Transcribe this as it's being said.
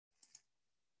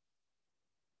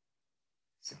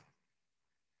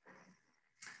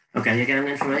Okay, again,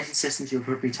 information systems, you've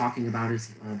heard me talking about it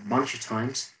a bunch of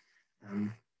times.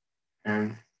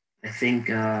 And I think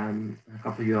a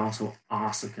couple of you also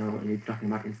asked, okay, when you're talking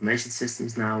about information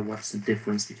systems now, what's the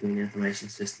difference between information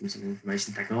systems and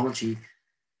information technology?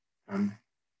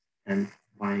 And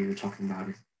why you're talking about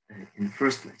it in the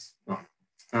first place? Well,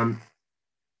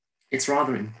 it's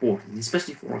rather important,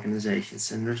 especially for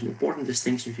organizations. And there's an important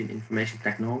distinction between information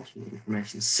technology and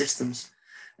information systems,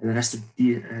 and it has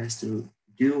to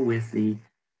do with the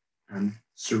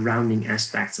surrounding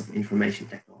aspects of information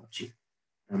technology.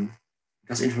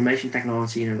 Because information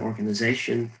technology in an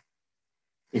organization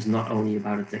is not only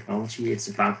about the technology, it's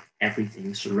about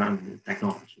everything surrounding the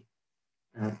technology.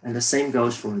 And the same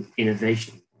goes for an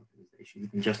innovation organization. You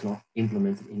can just not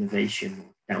implement an innovation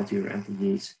or tell to your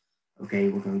employees, okay,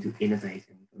 we're going to innovate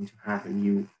and we're going to have a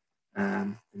new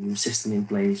system in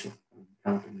place or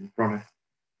develop a new product.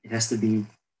 It has to be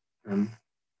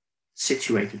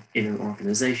situated in an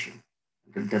organization.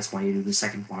 That's why you do the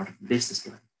second part of the business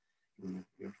plan.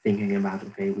 You're thinking about,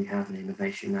 okay, we have an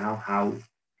innovation now, how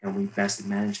can we best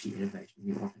manage the innovation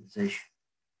in the organization?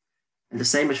 And the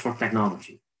same is for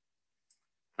technology.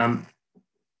 And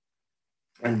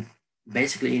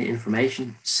basically an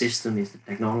information system is the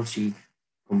technology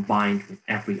combined with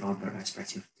every other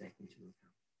aspect you have to take into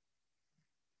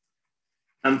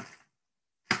account.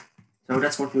 So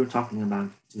that's what we were talking about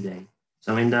today.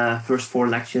 So in the first 4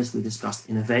 lectures, we discussed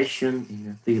innovation. In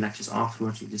the 3 lectures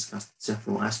afterwards, we discussed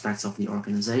several aspects of the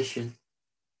organization.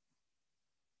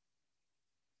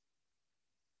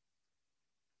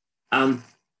 And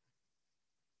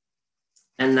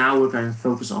now we're going to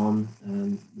focus on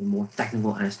the more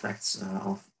technical aspects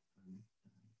of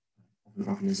an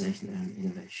organization and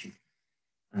innovation.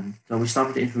 So we start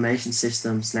with information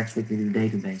systems. Next week we do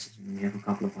databases, and we have a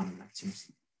couple of other lectures.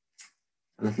 So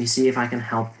let me see if I can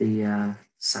help the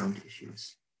sound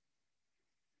issues.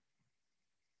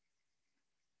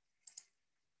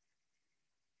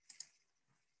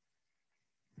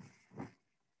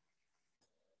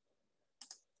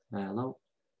 Hello.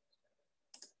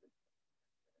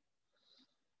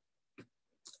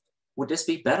 Would this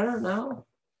be better now?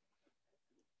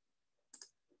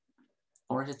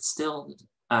 Or is it still?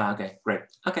 Okay, great.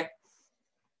 Okay.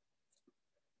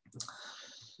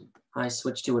 I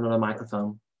switched to another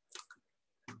microphone.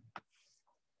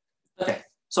 Okay,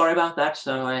 sorry about that.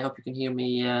 So I hope you can hear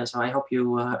me. So I hope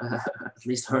you at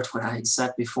least heard what I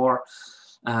said before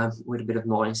with a bit of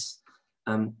noise.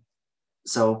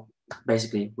 So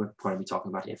basically, we're going to be talking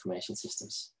about information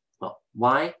systems. Well,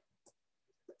 why?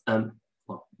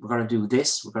 Well, we're going to do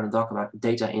this. We're going to talk about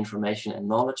data, information, and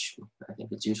knowledge. I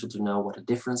think it's useful to know what the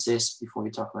difference is before we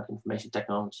talk about information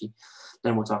technology.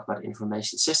 Then we'll talk about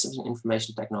information systems and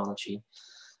information technology.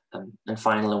 And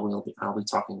finally, I'll be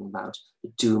talking about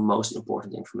the 2 most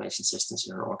important information systems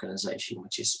in our organization,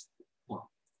 which is, well,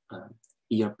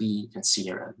 ERP and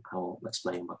CRM. I will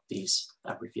explain what these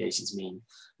abbreviations mean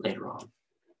later on.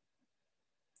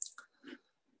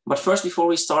 But first, before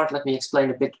we start, let me explain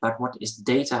a bit about what is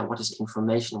data, what is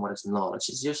information, what is knowledge.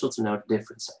 It's useful to know the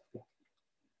difference, I think.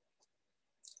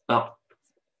 Well,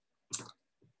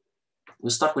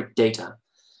 we'll start with data.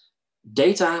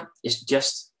 Data is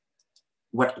just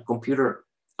what a computer,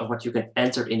 or what you can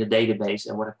enter in the database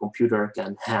and what a computer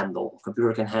can handle. A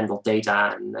computer can handle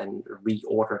data and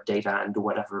reorder data and do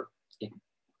whatever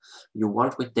you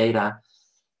want with data.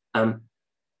 And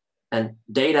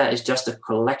data is just a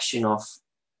collection of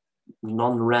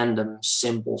non-random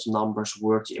symbols, numbers,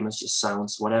 words, images,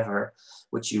 sounds, whatever,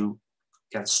 which you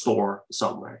can store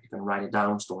somewhere. You can write it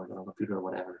down, store it on a computer, or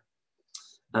whatever.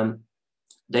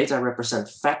 Data represent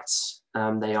facts.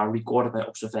 They are recorded by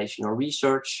observation or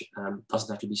research. Doesn't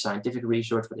have to be scientific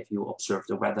research, but if you observe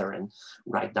the weather and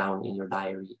write down in your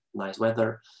diary, nice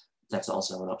weather, that's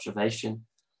also an observation.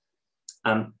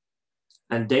 And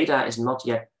data is not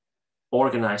yet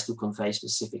organized to convey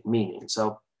specific meaning.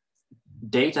 So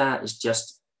data is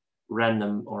just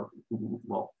random or,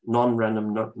 well,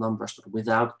 non-random numbers, but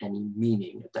without any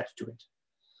meaning attached to it.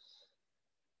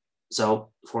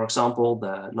 So, for example,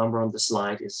 the number on the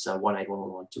slide is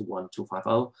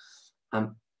 18111212250,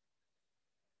 and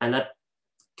that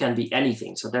can be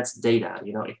anything. So that's data.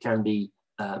 You know, it can be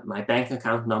my bank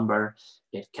account number.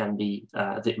 It can be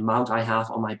the amount I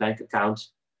have on my bank account,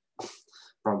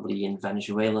 probably in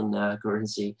Venezuelan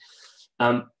currency.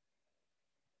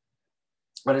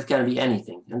 But it can be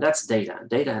anything, and that's data.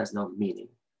 Data has no meaning,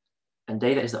 and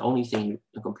data is the only thing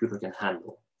a computer can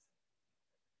handle.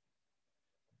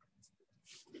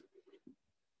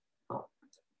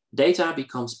 Data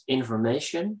becomes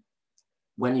information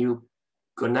when you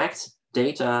connect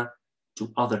data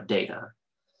to other data.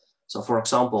 So for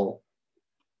example,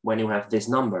 when you have this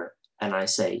number and I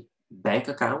say bank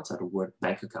account, so the word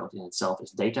bank account in itself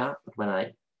is data, but when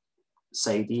I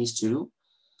say these two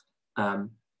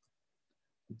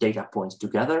data points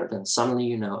together, then suddenly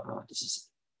you know, oh, this is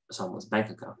someone's bank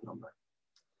account number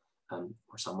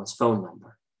or someone's phone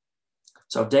number.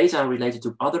 So data related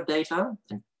to other data,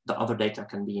 and the other data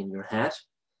can be in your head,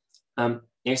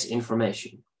 is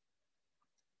information.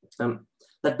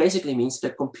 That basically means the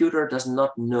computer does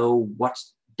not know what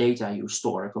data you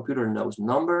store. A computer knows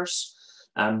numbers,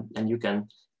 and you can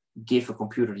give a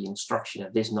computer the instruction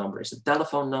that this number is a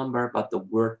telephone number, but the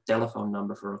word telephone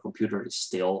number for a computer is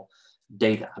still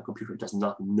data. A computer does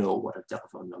not know what a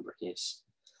telephone number is.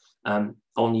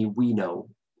 Only we know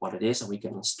what it is, and we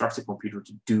can instruct the computer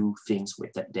to do things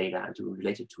with that data and to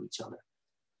relate it to each other.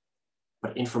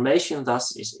 But information,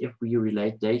 thus, is if we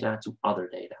relate data to other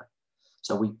data.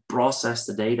 So we process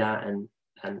the data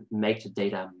and make the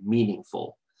data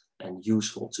meaningful and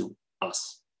useful to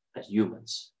us as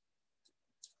humans.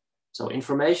 So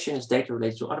information is data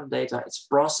related to other data. It's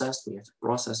processed. We have to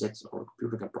process it, or a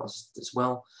computer can process it as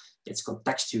well. It's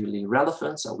contextually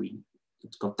relevant. So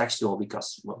it's contextual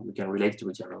because we can relate to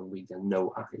each other. We can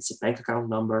know it's a bank account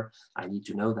number. I need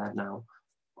to know that now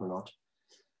or not.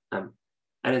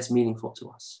 And it's meaningful to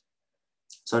us.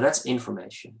 So that's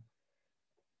information.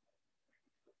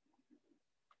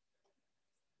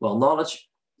 Well, knowledge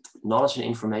and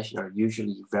information are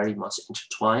usually very much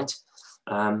intertwined,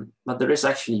 but there is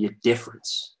actually a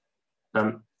difference.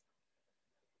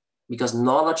 Because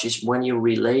knowledge is when you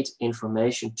relate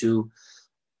information to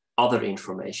other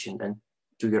information and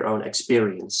to your own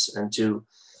experience and to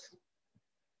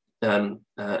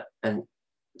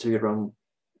your own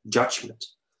judgment.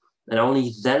 And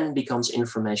only then becomes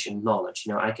information knowledge.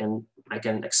 You know, I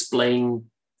can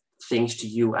explain things to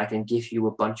you. I can give you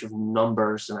a bunch of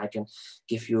numbers, and I can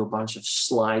give you a bunch of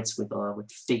slides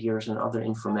with figures and other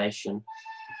information.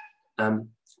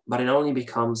 But it only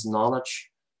becomes knowledge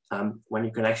when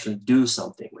you can actually do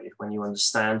something with it. When you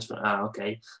understand,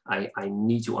 okay, I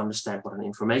need to understand what an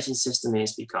information system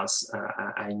is because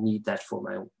I need that for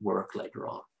my work later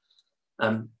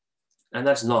on. And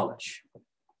that's knowledge.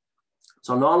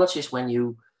 So knowledge is when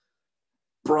you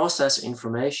process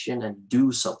information and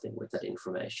do something with that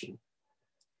information.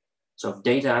 So if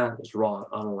data is raw,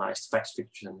 analyzed facts,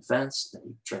 pictures, and events, then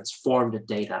you transform the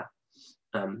data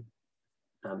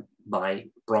by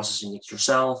processing it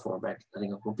yourself or by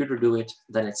letting a computer do it.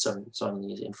 Then it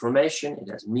suddenly is information.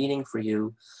 It has meaning for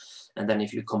you. And then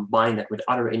if you combine that with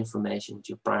other information, with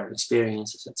your prior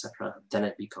experiences, etc., then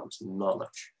it becomes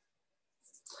knowledge.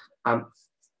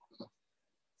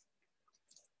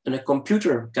 And a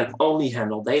computer can only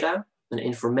handle data. An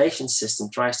information system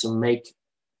tries to make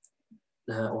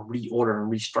or reorder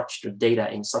and restructure the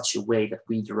data in such a way that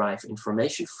we derive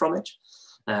information from it.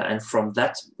 And from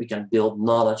that, we can build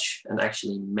knowledge and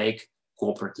actually make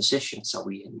corporate decisions. So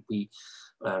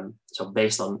so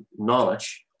based on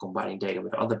knowledge, combining data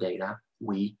with other data,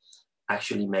 we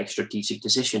actually make strategic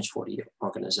decisions for the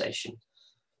organization.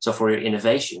 So for your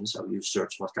innovation, so you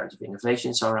search what kinds of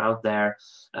innovations are out there,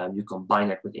 you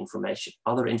combine it with information.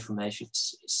 Other information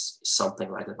is something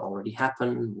like that already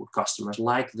happened, would customers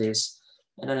like this,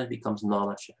 and then it becomes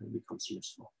knowledge and it becomes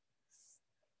useful.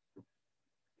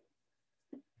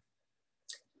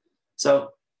 So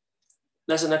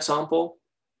there's an example.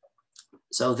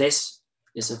 So this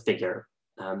is a figure.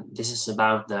 This is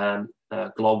about the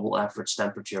global average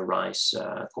temperature rise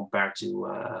compared to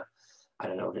I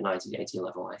don't know, the 1980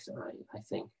 level, I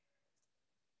think.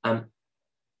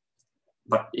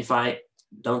 But if I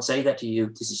don't say that to you,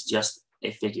 this is just a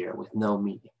figure with no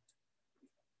meaning.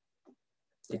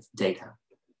 It's data.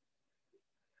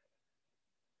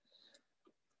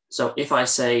 So if I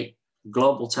say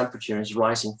global temperature is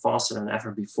rising faster than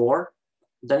ever before,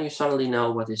 then you suddenly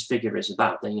know what this figure is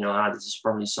about. Then you know, this is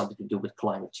probably something to do with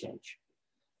climate change.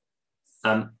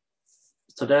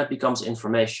 So then it becomes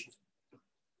information.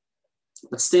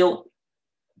 But still,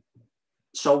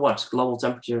 so what? Global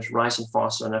temperature is rising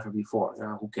faster than ever before.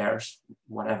 Who cares?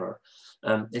 Whatever.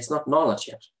 It's not knowledge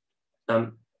yet.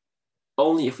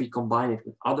 Only if we combine it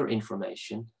with other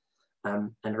information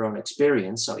and our own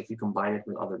experience. So if you combine it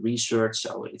with other research,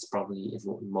 so it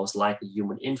will most likely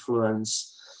human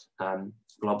influence.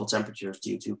 Global temperature is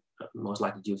most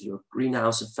likely due to a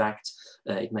greenhouse effect.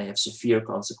 It may have severe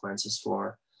consequences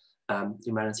for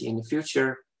humanity in the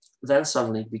future. Then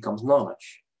suddenly it becomes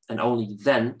knowledge. And only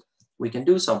then we can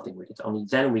do something with it. Only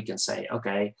then we can say,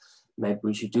 okay, maybe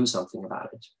we should do something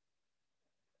about it.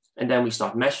 And then we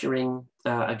start measuring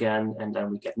again, and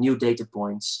then we get new data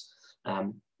points.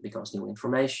 becomes new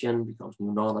information, becomes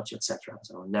new knowledge, etc.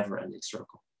 So a never-ending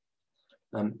circle.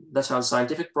 That's how the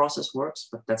scientific process works,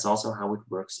 but that's also how it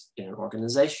works in an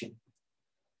organization.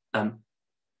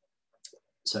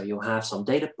 So you have some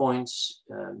data points,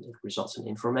 it results in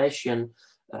information,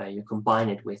 you combine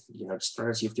it with the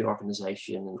strategy of the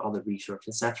organization and other research,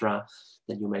 etc.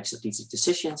 Then you make strategic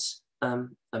decisions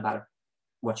about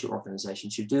what your organization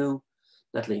should do.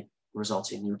 That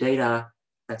results in new data,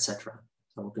 etc.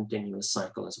 So a continuous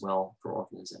cycle as well for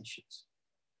organizations.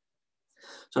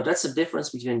 So that's the difference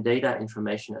between data,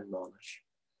 information, and knowledge.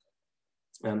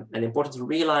 And important to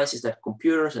realize is that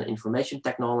computers and information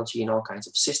technology and all kinds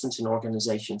of systems in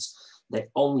organizations, they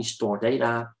only store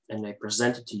data and they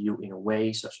present it to you in a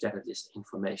way such that it is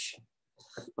information.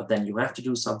 But then you have to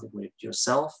do something with it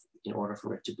yourself in order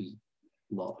for it to be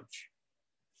knowledge.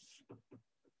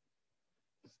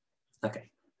 Okay.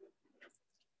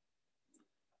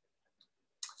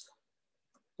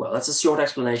 Well, that's a short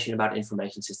explanation about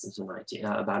information systems and IT,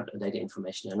 about data,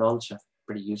 information, and knowledge.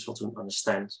 Pretty useful to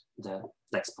understand the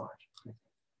next part.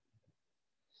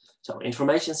 So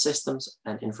information systems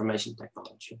and information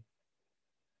technology.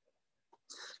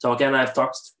 So again, I've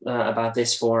talked about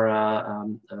this for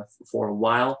a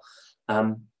while.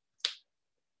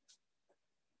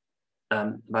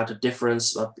 About the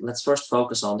difference, but let's first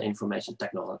focus on information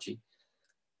technology.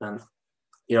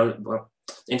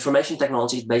 Information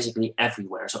technology is basically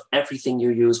everywhere. So everything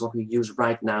you use, what we use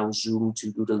right now, Zoom to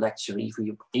do the lecture,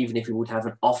 even if you would have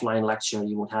an offline lecture,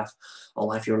 you would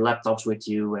all have your laptops with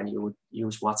you and you would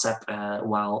use WhatsApp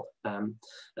while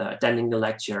attending the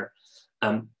lecture.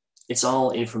 It's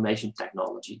all information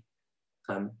technology.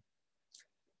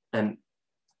 And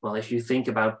well, if you think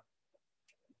about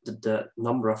the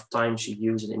number of times you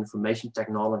use an information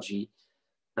technology,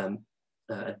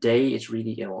 a day, it's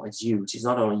really, it's huge. It's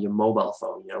not only your mobile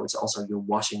phone, it's also your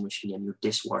washing machine and your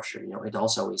dishwasher. It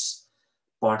also is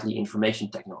partly information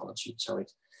technology. So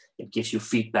it gives you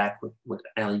feedback with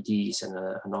LEDs and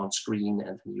an on screen,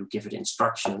 and you give it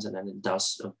instructions, and then it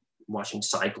does a washing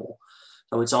cycle.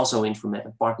 So it's also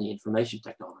partly information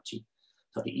technology.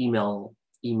 So the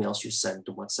emails you send,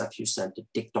 the WhatsApp you send, the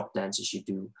TikTok dances you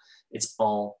do, it's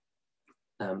all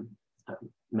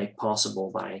made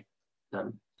possible by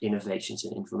innovations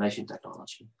in information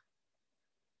technology.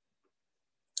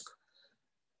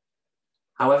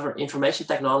 However, information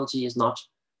technology is not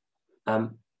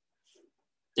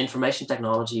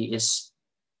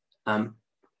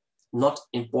not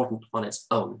important on its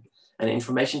own, and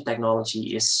information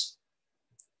technology is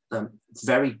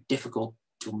very difficult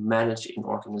to manage in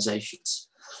organizations.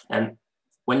 And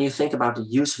when you think about the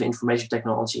use of information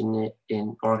technology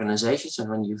in organizations, and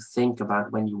when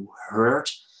you heard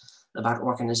about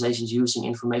organizations using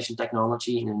information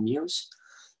technology in the news,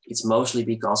 it's mostly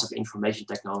because of information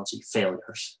technology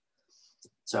failures.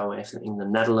 So if in the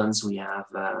Netherlands we have,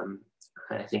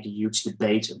 I think, a huge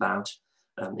debate about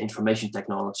information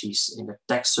technologies in the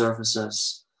tax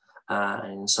services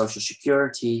and social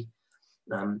security,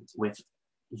 with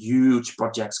huge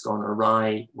projects going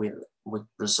awry, with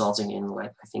resulting in,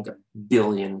 like, I think, €1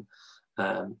 billion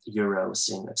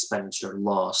in expenditure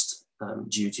lost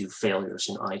due to failures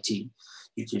in IT,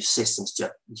 due to systems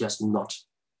just not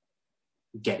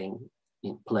getting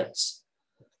in place.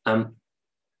 And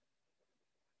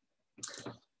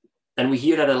we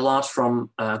hear that a lot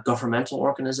from governmental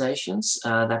organizations,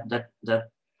 that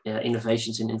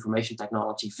innovations in information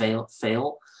technology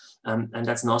fail. And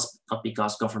that's not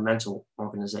because governmental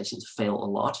organizations fail a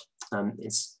lot.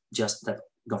 It's just that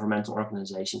governmental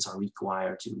organizations are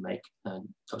required to make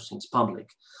those things public.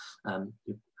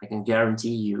 I can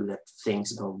guarantee you that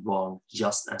things go wrong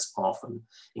just as often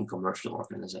in commercial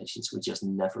organizations. We just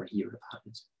never hear about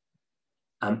it.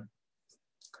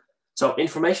 So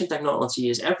information technology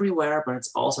is everywhere, but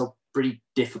it's also pretty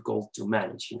difficult to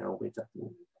manage, with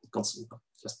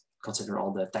just consider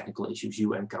all the technical issues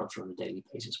you encounter on a daily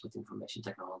basis with information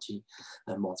technology,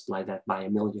 and multiply that by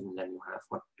 1 million, and then you have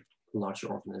what larger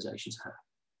organizations have.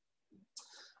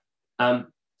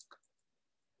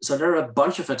 So there are a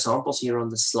bunch of examples here on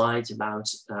the slide about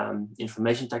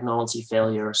information technology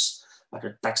failures by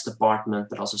the tax department,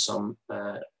 but also some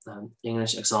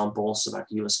English examples about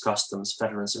US Customs,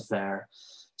 Veterans Affairs,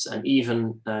 and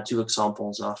even 2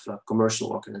 examples of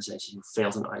commercial organizations who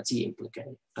failed an IT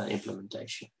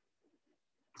implementation.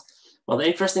 Well, the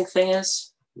interesting thing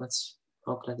is, let's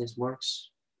hope that this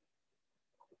works.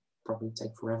 Probably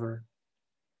take forever.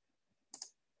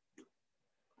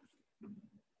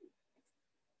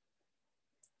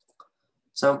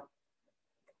 So,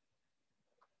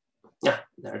 yeah,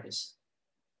 there it is.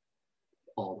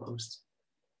 Almost.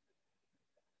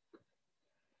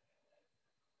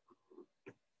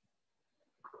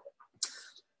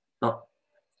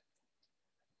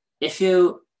 if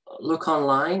you look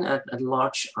online at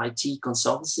large IT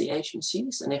consultancy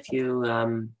agencies, and if you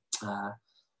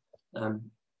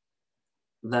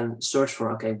then search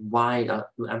for, okay, why do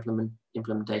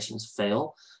implementations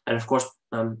fail? And of course,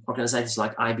 organizations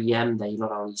like IBM, they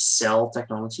not only sell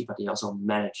technology, but they also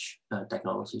manage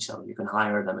technology. So you can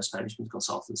hire them as management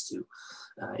consultants to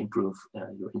improve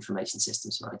your information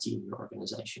systems and IT in your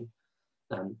organization.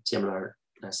 Similar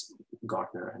as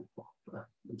Gartner and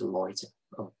Deloitte,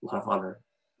 a lot of other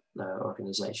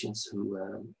organizations who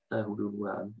do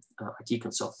IT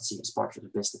consultancy as part of the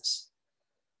business.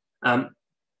 And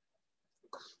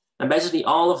basically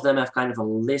all of them have kind of a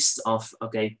list of,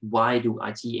 okay, why do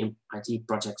IT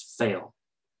projects fail?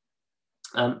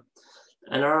 And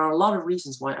there are a lot of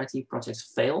reasons why IT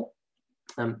projects fail.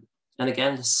 And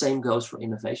again, the same goes for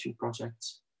innovation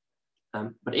projects.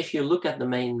 But if you look at the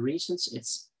main reasons,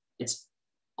 it's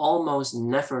almost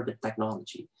never the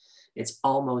technology. It's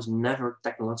almost never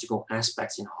technological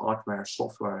aspects in hardware,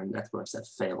 software, and networks that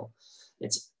fail.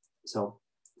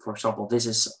 For example, this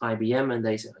is IBM, and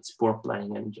they say it's poor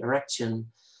planning and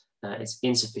direction, it's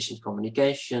insufficient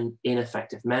communication,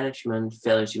 ineffective management,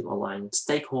 failure to align with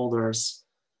stakeholders,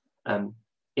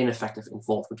 ineffective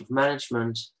involvement of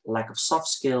management, lack of soft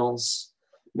skills,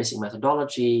 missing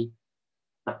methodology.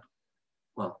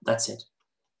 Well, that's it.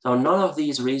 So none of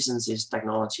these reasons is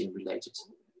technology related.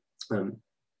 And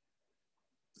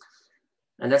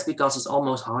that's because it's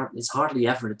hardly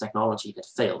ever the technology that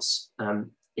fails.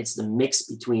 It's the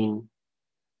mix between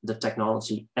the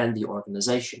technology and the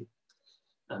organization.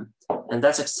 And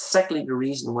that's exactly the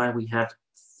reason why we had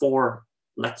 4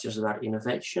 lectures about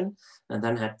innovation and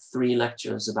then had 3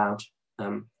 lectures about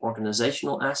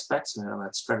organizational aspects,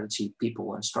 about strategy,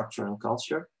 people, and structure and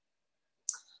culture.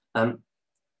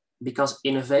 Because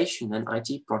innovation and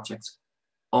IT projects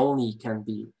only can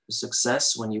be a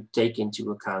success when you take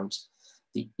into account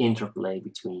the interplay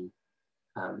between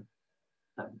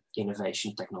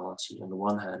innovation technology on the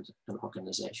one hand and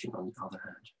organization on the other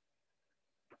hand.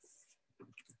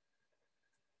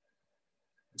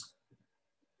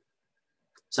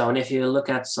 So, and if you look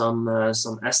at some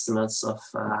estimates of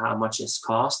how much this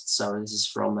costs, so this is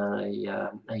from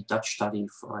a Dutch study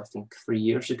from, I think, 3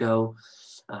 years ago,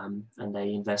 and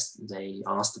they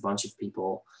asked a bunch of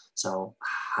people, so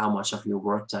how much of your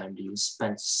work time do you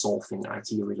spend solving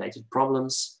IT-related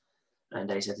problems? And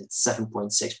they said it's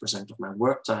 7.6% of my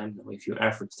work time. If you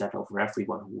average that over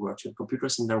everyone who works with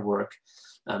computers in their work,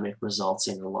 it results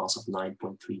in a loss of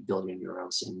 9.3 billion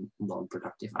euros in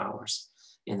non-productive hours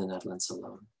in the Netherlands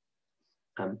alone.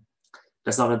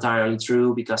 That's not entirely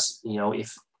true because,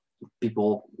 if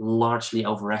people largely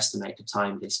overestimate the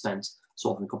time they spend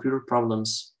solving computer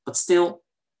problems, but still,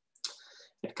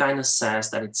 it kind of says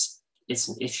that it's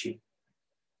an issue.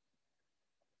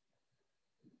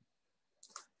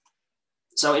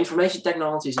 So information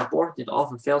technology is important. It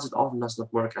often fails. It often does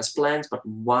not work as planned. But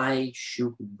why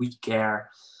should we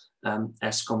care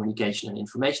as communication and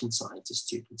information scientist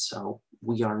students? So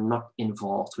we are not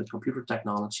involved with computer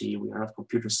technology. We are not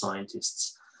computer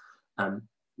scientists.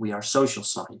 We are social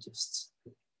scientists.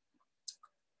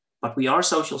 But we are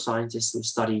social scientists who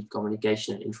study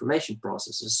communication and information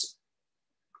processes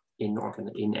in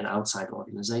and outside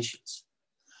organizations.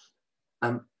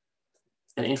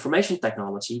 And information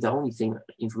technology, the only thing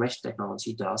information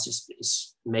technology does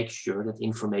is make sure that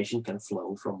information can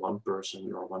flow from one person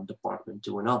or one department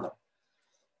to another.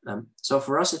 So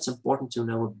for us, it's important to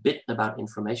know a bit about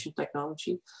information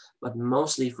technology, but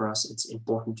mostly for us, it's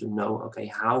important to know, okay,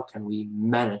 how can we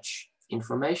manage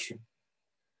information?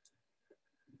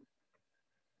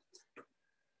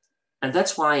 And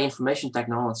that's why information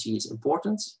technology is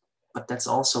important, but that's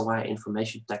also why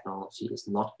information technology is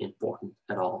not important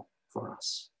at all for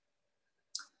us.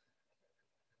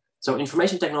 So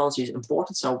information technology is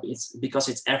important, so it's because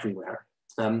it's everywhere.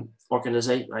 I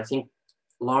think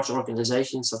large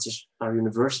organizations such as our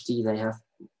university, they have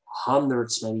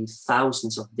hundreds, maybe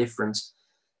thousands of different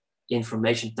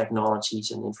information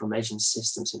technologies and information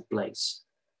systems in place.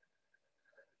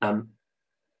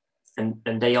 And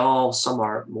they all, some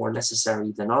are more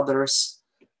necessary than others,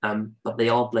 but they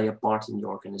all play a part in the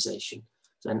organization.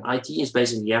 And IT is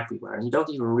basically everywhere, and you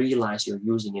don't even realize you're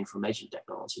using information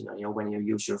technology. When you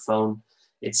use your phone,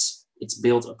 it's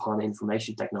built upon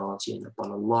information technology and upon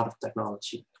a lot of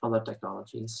other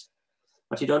technologies,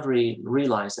 but you don't really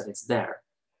realize that it's there.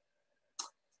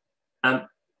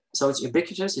 So it's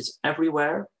ubiquitous, it's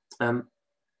everywhere. On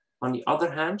the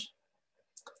other hand,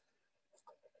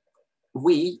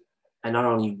 and not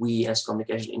only we as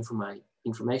communication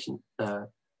information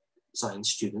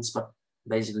science students, but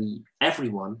basically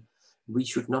everyone we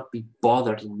should not be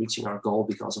bothered in reaching our goal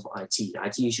because of IT.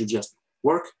 IT should just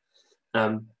work,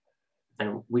 and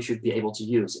we should be able to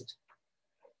use it.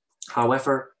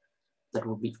 However, that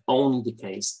will be only the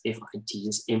case if IT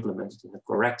is implemented in the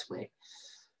correct way.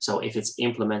 So if it's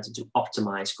implemented to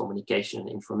optimize communication and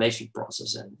information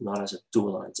process and not as a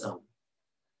tool on its own.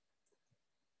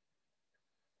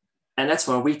 And that's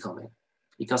where we come in,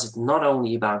 because it's not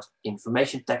only about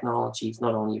information technology, it's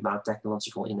not only about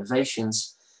technological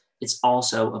innovations, it's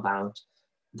also about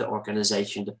the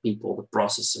organization, the people, the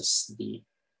processes, the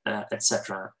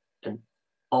etc. And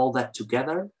all that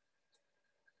together,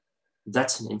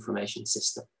 that's an information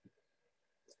system.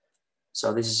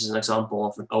 So this is an example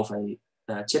of an OV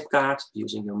chip card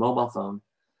using your mobile phone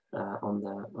on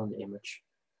the image.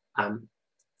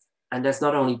 And that's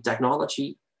not only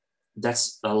technology,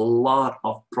 that's a lot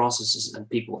of processes and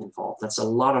people involved. That's a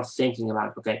lot of thinking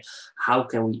about, okay, how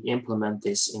can we implement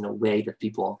this in a way that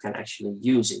people can actually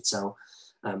use it? So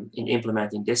in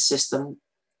implementing this system,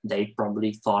 they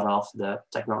probably thought of the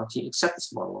technology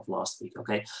acceptance model of last week.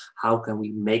 Okay, how can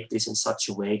we make this in such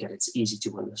a way that it's easy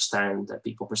to understand, that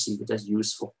people perceive it as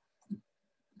useful,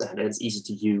 that it's easy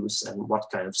to use, and what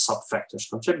kind of sub-factors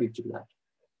contribute to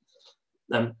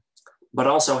that? But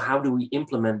also, how do we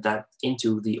implement that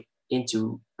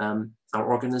into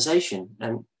our organization?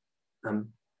 And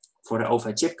for the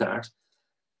OV chip card,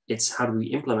 it's how do we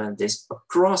implement this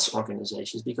across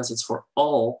organizations, because it's for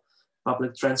all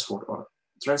public transport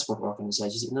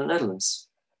organizations in the Netherlands.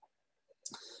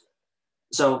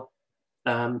 So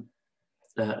a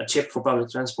chip for public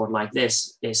transport like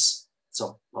this is,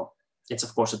 well, it's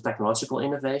of course a technological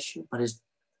innovation, but it's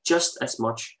just as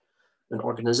much an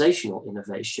organizational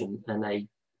innovation and a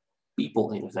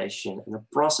people innovation and a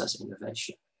process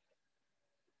innovation,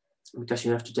 because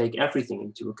you have to take everything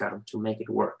into account to make it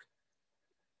work.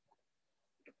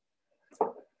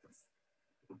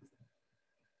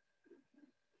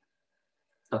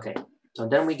 Okay, so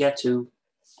then we get to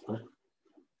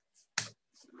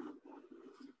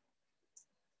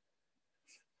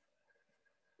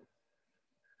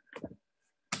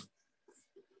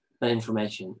an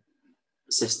information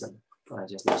system. I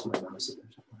just lost my mouse here.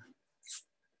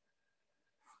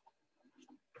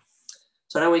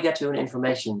 So now we get to an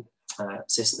information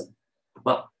system.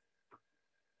 Well,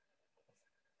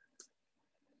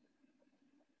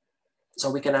 so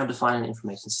we can now define an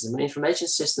information system. An information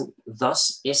system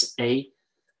thus is a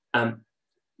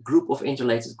group of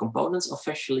interrelated components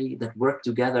officially that work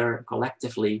together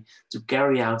collectively to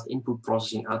carry out input,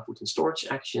 processing, output, and storage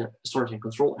and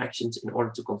control actions in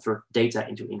order to convert data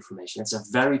into information. It's a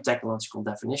very technological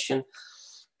definition,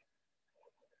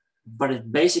 but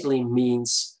it basically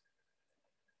means,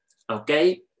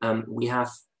 okay, we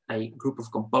have a group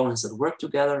of components that work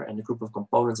together, and a group of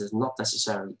components is not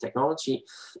necessarily technology,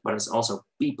 but it's also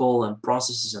people and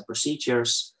processes and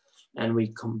procedures. And we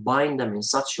combine them in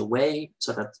such a way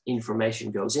so that information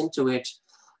goes into it.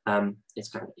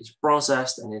 It's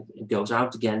processed and it goes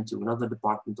out again to another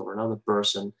department or another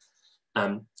person,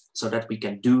 so that we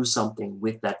can do something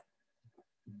with that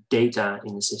data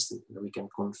in the system, that we can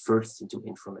convert it into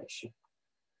information.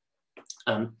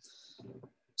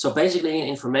 So basically an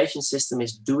information system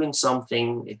is doing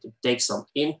something, it takes some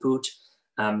input,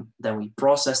 then we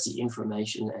process the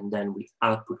information and then we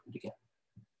output it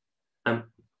again.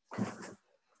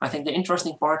 I think the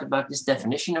interesting part about this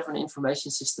definition of an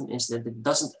information system is that it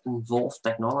doesn't involve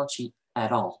technology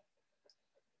at all.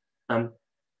 And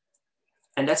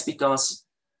that's because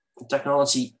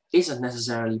technology isn't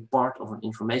necessarily part of an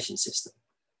information system.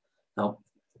 Now,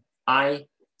 I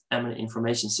am an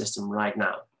information system right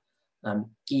now,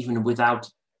 even without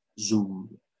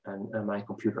Zoom and my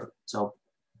computer. So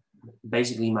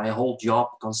basically my whole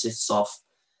job consists of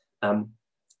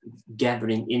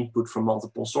gathering input from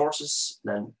multiple sources,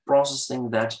 then processing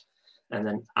that, and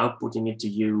then outputting it to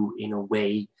you in a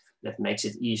way that makes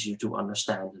it easier to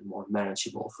understand and more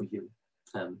manageable for you,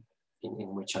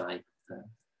 in which I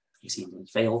exceedingly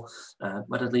fail.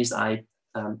 But at least I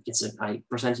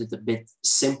present it a bit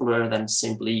simpler than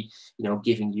simply,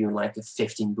 giving you like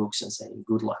 15 books and saying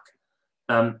good luck.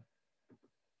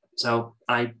 So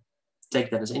I take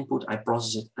that as input, I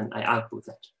process it, and I output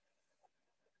that.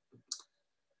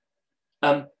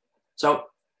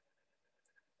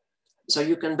 So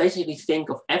you can basically think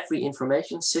of every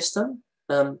information system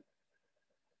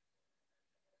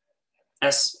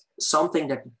as something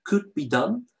that could be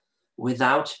done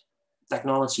without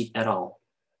technology at all.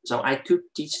 So I could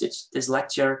teach this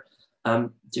lecture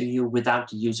to you without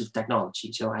the use of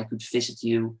technology. So I could visit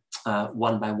you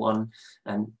one by one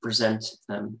and present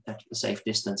at a safe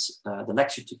distance the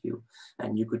lecture to you.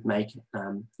 And you could make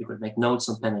notes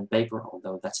on pen and paper,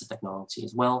 although that's a technology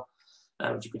as well.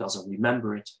 But you could also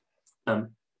remember it. And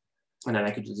then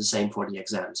I could do the same for the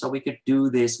exam. So we could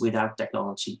do this without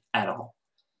technology at all.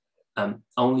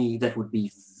 Only that would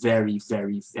be very,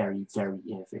 very, very, very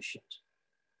inefficient.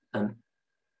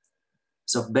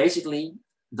 So basically,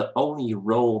 the only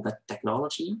role that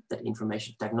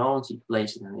information technology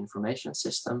plays in an information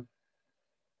system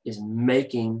is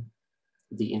making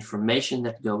the information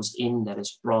that goes in, that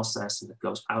is processed and that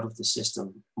goes out of the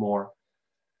system more,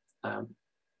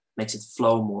 makes it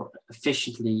flow more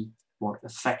efficiently, more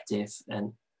effective,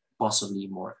 and possibly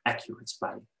more accurate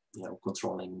by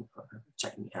controlling or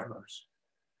checking errors.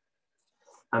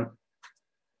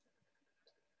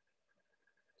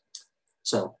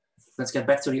 So let's get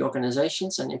back to the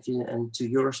organizations and to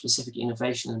your specific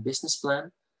innovation and business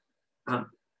plan.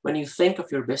 When you think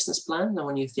of your business plan and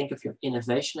when you think of your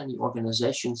innovation and the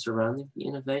organization surrounding the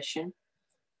innovation,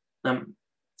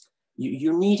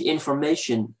 you need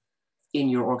information in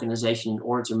your organization in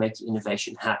order to make the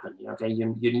innovation happen. Okay,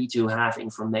 you need to have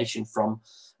information from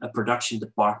a production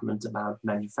department about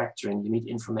manufacturing. You need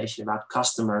information about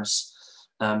customers.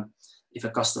 If a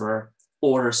customer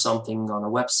orders something on a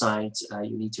website,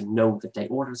 you need to know that they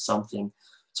ordered something.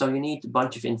 So you need a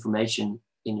bunch of information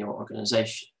in your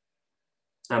organization.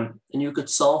 And you could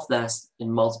solve that in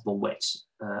multiple ways.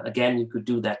 Again, you could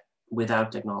do that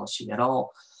without technology at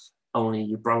all. Only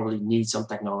you probably need some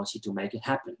technology to make it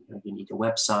happen. You need a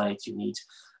website, you need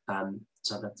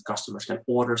so that the customers can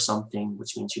order something,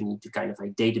 which means you need to kind of a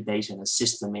database and a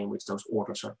system in which those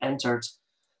orders are entered.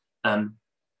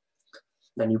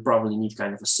 Then you probably need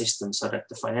kind of a system so that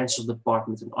the financial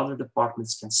department and other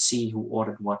departments can see who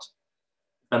ordered what.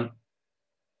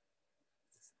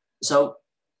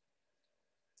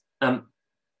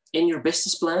 In your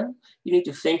business plan, you need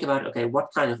to think about, okay,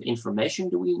 what kind of information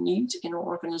do we need in our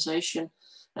organization?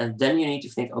 And then you need to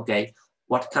think, okay,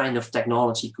 what kind of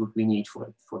technology could we need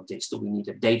for this? Do we need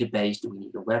a database? Do we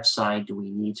need a website? Do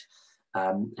we need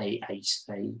a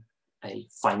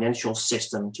financial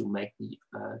system to make the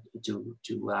to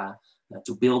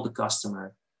build the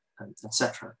customer,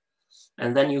 etc.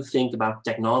 And then you think about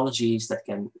technologies that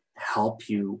can help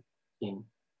you in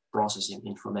processing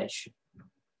information.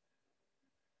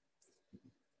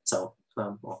 So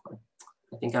I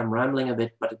think I'm rambling a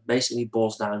bit, but it basically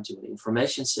boils down to an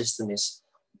information system is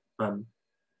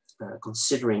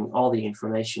considering all the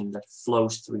information that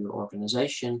flows through your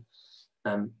organization,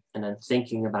 and then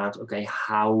thinking about, okay,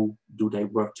 how do they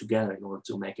work together in order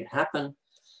to make it happen?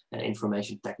 And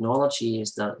information technology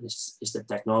is the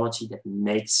technology that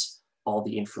makes all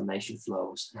the information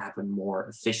flows happen more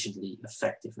efficiently,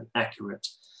 effective, and accurate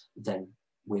than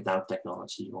without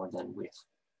technology or than with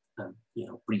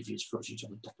previous versions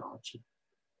of the technology.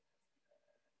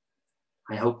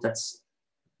 I hope that's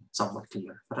somewhat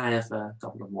clear, but I have a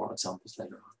couple of more examples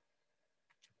later on.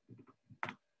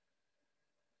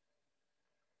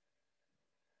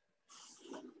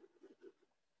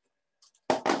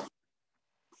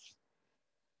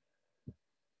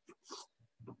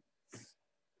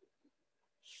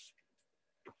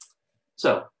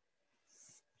 So,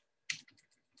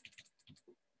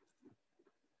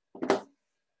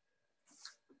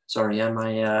 sorry,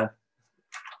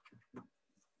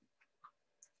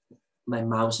 my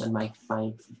mouse and my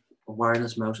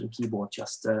wireless mouse and keyboard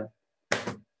just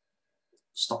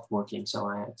stopped working, so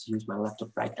I had to use my laptop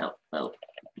right now. Well,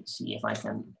 let's see if I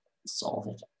can solve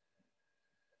it.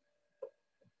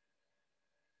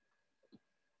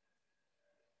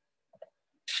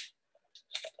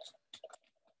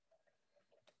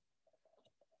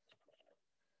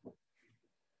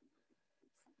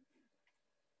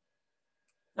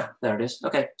 Ah, there it is.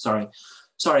 Okay, sorry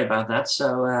about that.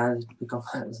 So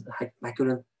because I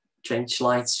couldn't change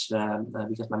slides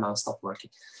because my mouse stopped working.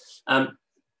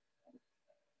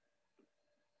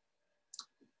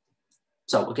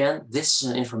 So again, this is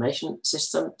an information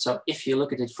system. So if you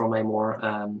look at it from a more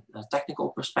technical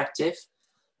perspective,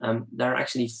 there are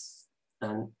actually,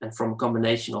 and from a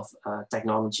combination of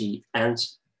technology and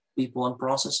people and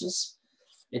processes,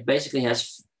 it basically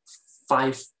has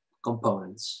 5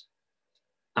 components.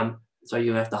 So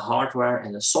you have the hardware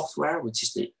and the software, which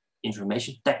is the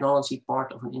information technology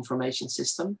part of an information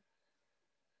system.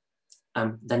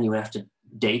 Then you have the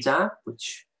data,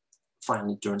 which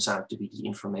finally turns out to be the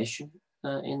information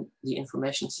in the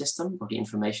information system, or the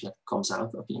information that comes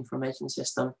out of the information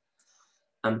system.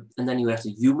 And then you have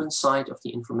the human side of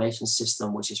the information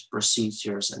system, which is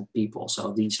procedures and people.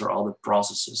 So these are all the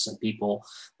processes and people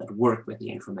that work with the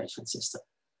information system.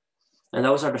 And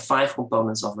those are the 5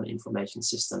 components of an information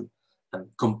system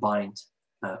combined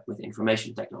with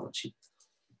information technology.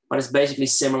 But it's basically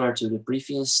similar to the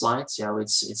previous slides. You know,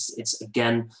 it's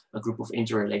again a group of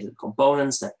interrelated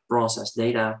components that process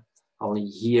data. Only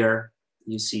here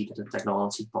you see that the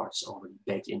technology part is already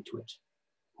baked into it.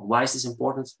 Why is this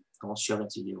important? I will show that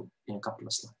to you in a couple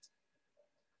of slides.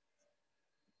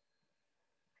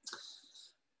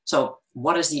 So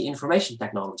what is the information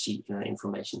technology in an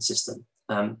information system?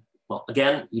 Well,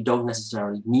 again, you don't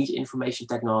necessarily need information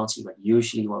technology, but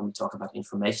usually when we talk about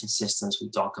information systems, we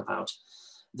talk about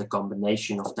the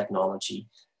combination of technology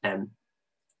and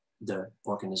the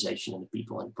organization and the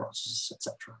people and processes,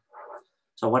 etc.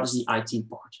 So what is the IT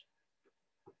part?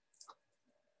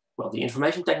 Well, the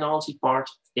information technology part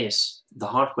is the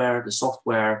hardware, the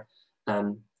software,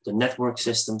 the network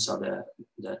systems, so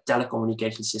the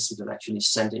telecommunication systems that actually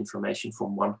send information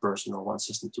from one person or one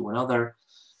system to another,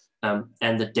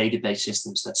 and the database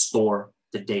systems that store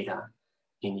the data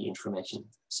in the information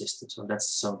system.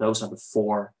 So those are the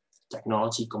 4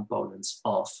 technology components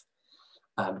of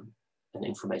an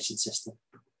information system.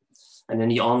 And in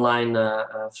the online,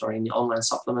 in the online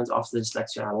supplement after this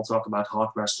lecture, I will talk about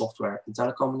hardware, software, and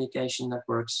telecommunication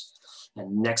networks.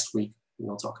 And next week, we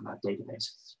will talk about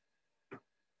databases.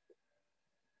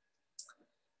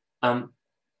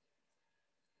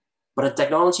 But the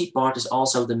technology part is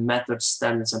also the methods,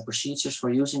 standards, and procedures for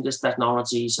using this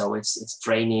technology. So it's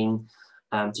training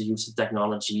to use the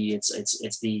technology.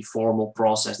 It's the formal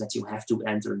process that you have to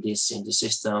enter this in the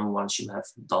system once you have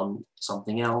done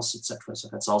something else, etc. So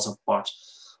that's also part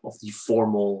of the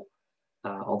formal,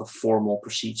 all the formal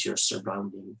procedures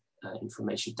surrounding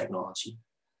information technology.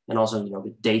 And also, you know,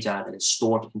 the data that is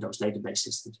stored in those database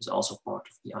systems is also part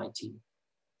of the IT.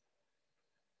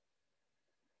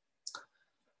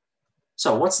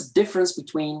 So what's the difference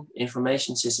between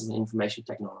information system and information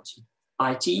technology?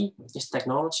 IT is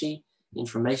technology,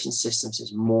 information systems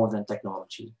is more than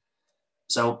technology.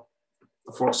 So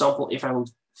for example, if I would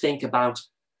think about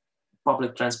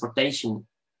public transportation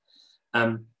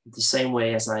the same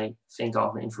way as I think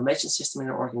of an information system in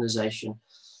an organization,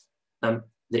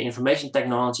 the information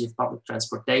technology of public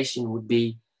transportation would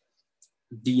be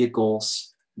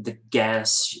vehicles, the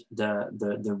gas,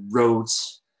 the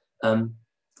roads,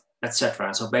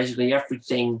 etc. So basically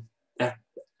everything,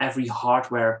 every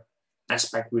hardware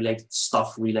aspect related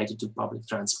stuff related to public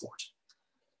transport.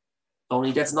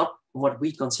 Only that's not what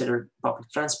we consider public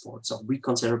transport. So we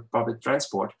consider public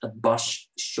transport a bus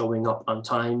showing up on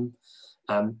time,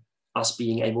 us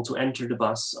being able to enter the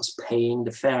bus, us paying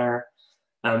the fare.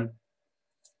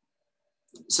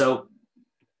 So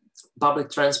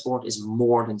public transport is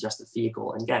more than just a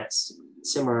vehicle and gas.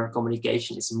 Similar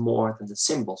communication is more than the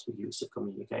symbols we use to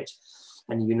communicate.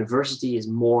 And the university is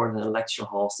more than lecture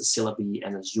halls, the syllabi,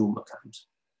 and a Zoom account.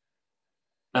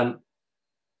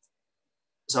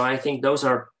 So I think those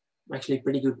are actually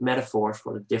pretty good metaphors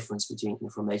for the difference between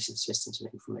information systems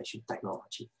and information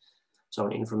technology. So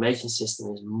an information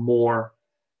system is more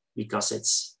because it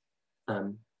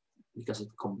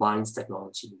combines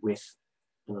technology with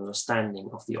an understanding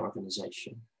of the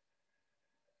organization.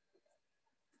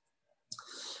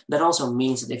 That also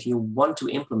means that if you want to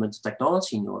implement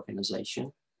technology in your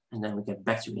organization, and then we get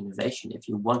back to innovation, if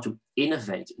you want to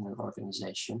innovate in an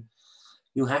organization,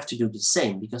 you have to do the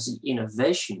same, because the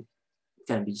innovation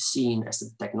can be seen as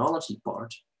the technology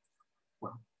part.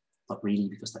 Well, not really,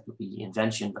 because that would be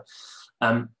invention,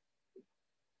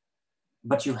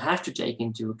 but you have to take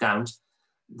into account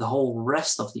the whole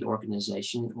rest of the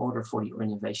organization in order for the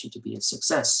innovation to be a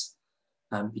success.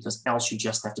 Because else you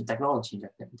just have the technology,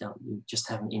 you just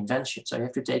have an invention. So you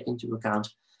have to take into account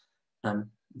the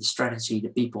strategy, the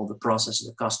people, the process,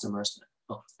 the customers,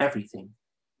 everything.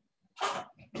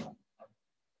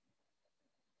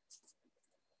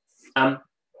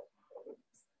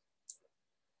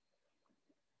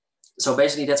 So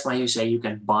basically that's why you say you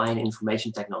can buy an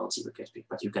information technology,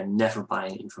 but you can never buy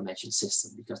an information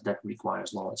system, because that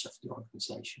requires knowledge of the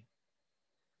organization.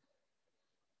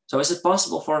 So is it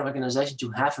possible for an organization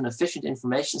to have an efficient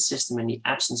information system in the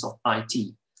absence of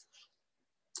IT?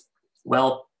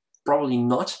 Well, probably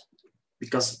not,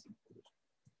 because,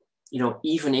 you know,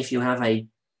 even if you have a,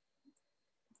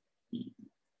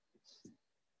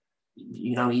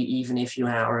 you know, even if you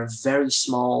are a very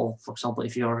small, for example,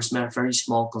 if you're a very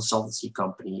small consultancy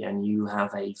company and you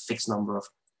have a fixed number of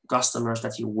customers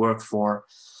that you work for,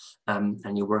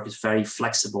 and your work is very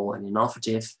flexible and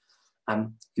innovative,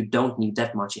 you don't need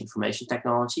that much information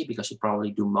technology, because you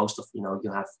probably do most of, you know, you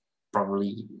have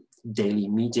probably daily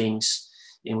meetings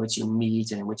in which you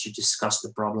meet and in which you discuss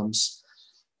the problems.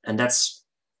 And that's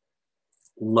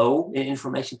low in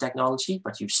information technology,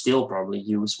 but you still probably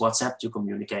use WhatsApp to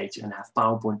communicate and have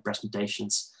PowerPoint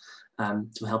presentations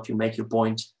to help you make your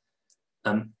point.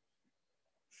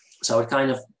 So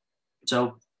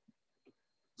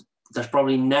there's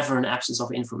probably never an absence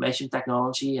of information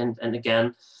technology. And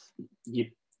again,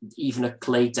 even a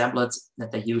clay tablet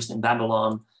that they used in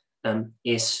Babylon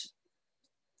is,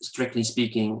 strictly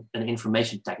speaking, an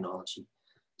information technology.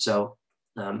 So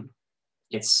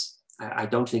I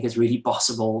don't think it's really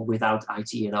possible without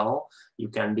IT at all. You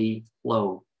can be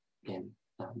low in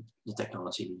the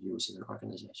technology you use in an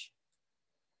organization.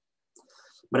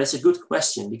 But it's a good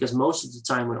question, because most of the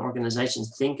time when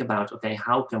organizations think about, okay,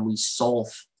 how can we solve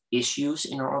issues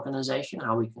in our organization?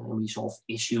 How can we solve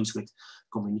issues with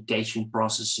communication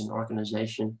processes in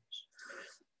organizations?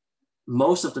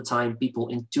 Most of the time, people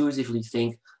intuitively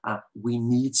think we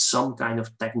need some kind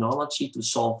of technology to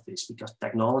solve this, because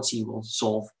technology will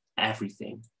solve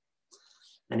everything.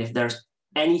 And if there's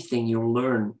anything you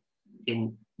learn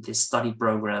in this study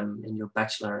program, in your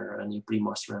bachelor and your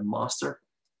pre-master and master,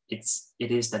 it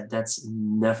is that that's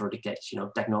never the case. You know,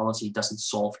 technology doesn't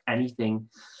solve anything,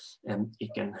 and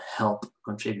it can help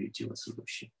contribute to a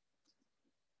solution.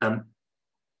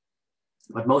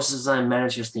 But most of the time,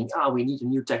 managers think, we need a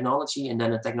new technology, and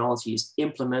then the technology is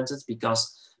implemented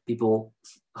because people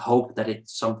hope that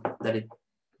it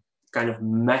kind of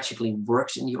magically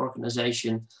works in the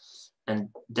organization. And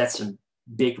that's a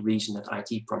big reason that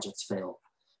IT projects fail,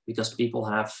 because people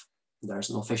have, there's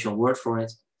an official word for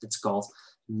it, it's called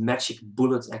magic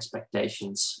bullet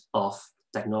expectations of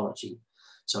technology.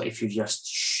 So if you just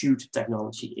shoot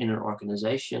technology in an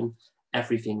organization,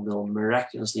 everything will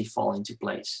miraculously fall into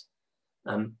place.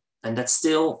 And that's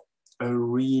still a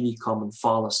really common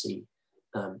fallacy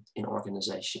in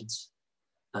organizations.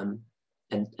 And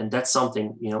that's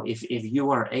something, you know, if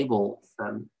you are able,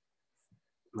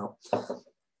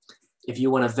 if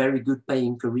you want a very good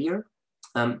paying career,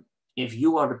 if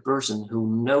you are the person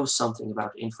who knows something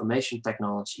about information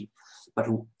technology, but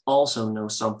who also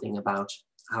knows something about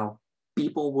how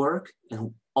people work and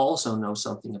who also knows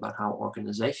something about how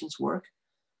organizations work,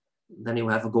 then you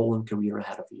have a golden career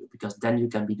ahead of you, because then you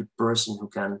can be the person who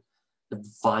can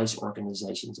advise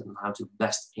organizations on how to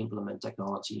best implement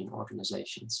technology in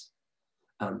organizations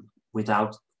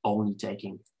without only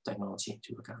taking technology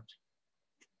into account.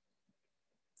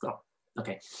 Oh,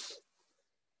 okay.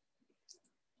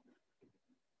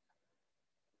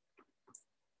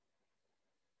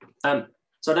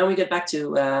 So then we get back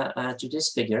to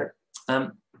this figure.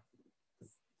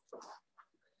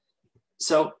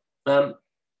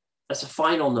 As a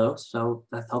final note, so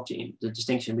that helped you, the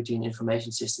distinction between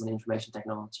information system and information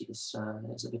technology is a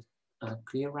bit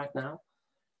clear right now.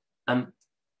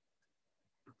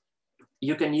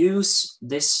 You can use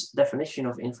this definition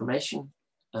of information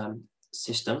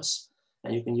systems,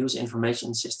 and you can use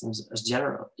information systems as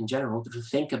in general to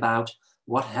think about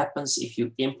what happens if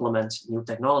you implement new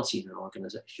technology in an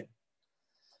organization.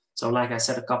 So like I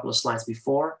said a couple of slides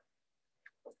before,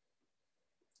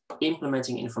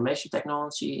 implementing information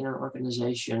technology in an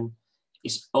organization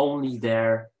is only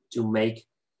there to make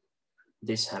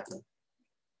this happen.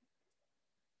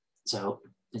 So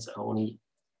it's only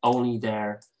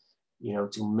there, you know,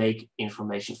 to make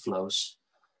information flow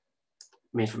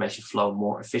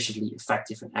more efficiently,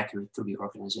 effective, and accurate through the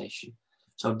organization.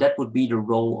 So that would be the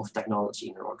role of technology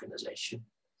in an organization.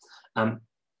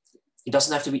 It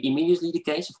doesn't have to be immediately the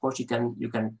case. Of course, you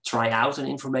can try out an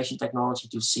information technology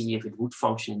to see if it would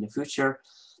function in the future,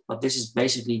 but this is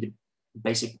basically the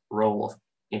basic role of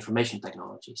information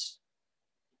technologies.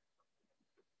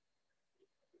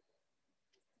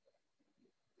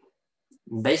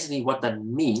 Basically, what that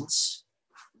means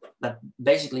that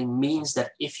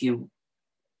if you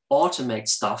automate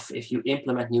stuff, if you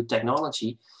implement new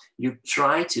technology, you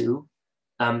try to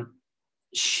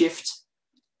shift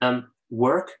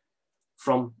work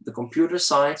from the computer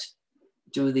side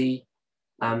to the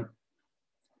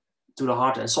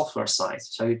hardware and software side.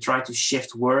 So you try to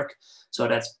shift work so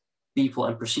that people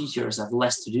and procedures have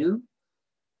less to do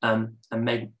and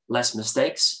make less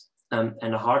mistakes, and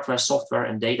the hardware, software,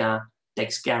 and data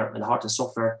takes care, and the hardware and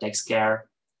software takes care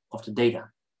of the data.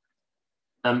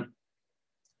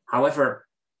 However,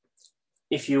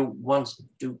 if you want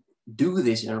to do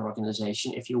this in an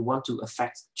organization, if you want to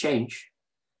affect change,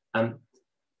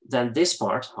 then this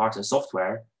part, hardware and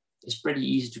software, is pretty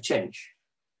easy to change.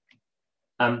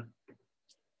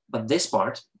 But this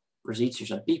part,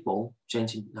 procedures and people,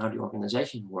 changing how the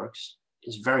organization works,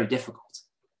 is very difficult.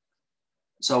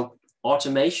 So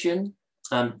automation,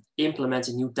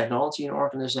 implementing new technology in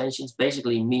organizations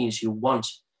basically means you want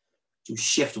to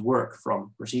shift work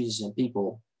from procedures and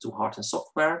people to hard and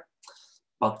software.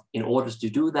 But in order to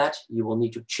do that, you will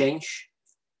need to change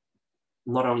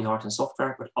not only hard and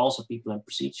software, but also people and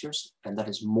procedures. And that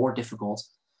is more difficult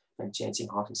than changing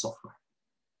hard and software.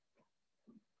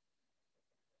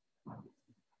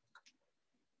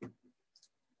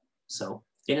 So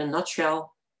in a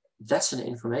nutshell, that's an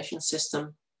information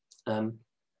system.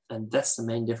 And that's the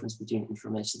main difference between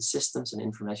information systems and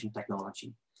information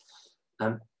technology.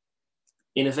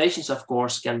 Innovations, of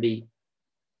course, can be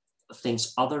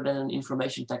things other than an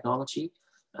information technology,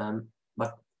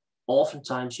 but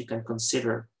oftentimes you can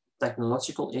consider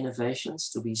technological innovations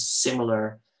to be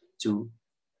similar to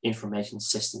information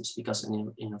systems, because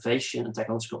an innovation and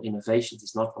technological innovation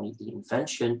is not only the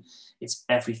invention, it's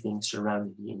everything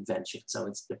surrounding the invention. So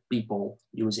it's the people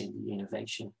using the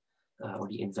innovation or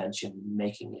the invention,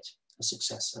 making it a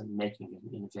success and making it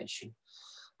an innovation.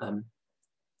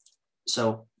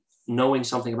 So knowing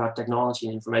something about technology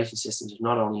and information systems is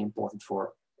not only important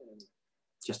for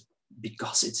just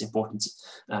because it's important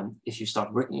if you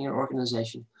start working in an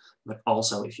organization, but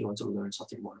also if you want to learn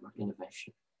something more about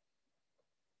innovation.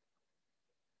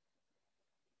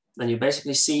 Then you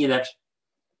basically see that,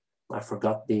 I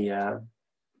forgot the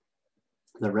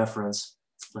reference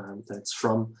that it's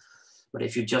from, but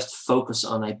if you just focus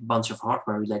on a bunch of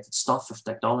hardware related stuff of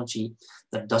technology,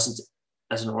 that doesn't,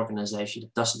 as an organization,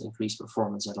 it doesn't increase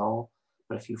performance at all.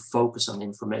 But if you focus on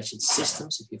information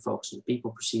systems, if you focus on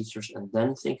people, procedures, and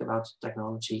then think about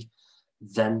technology,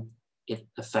 then it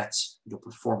affects your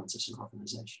performance as an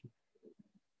organization.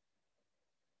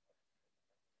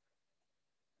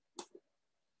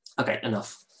 Okay,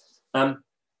 enough.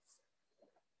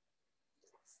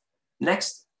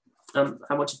 Next,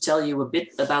 I want to tell you a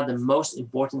bit about the most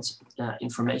important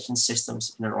information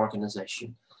systems in an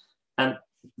organization. And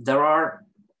there are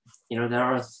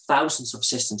thousands of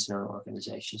systems in an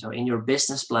organization. So in your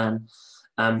business plan,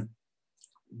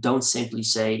 don't simply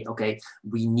say, okay,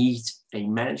 we need a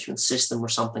management system or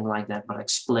something like that, but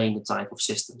explain the type of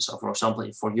system. So for example,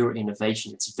 for your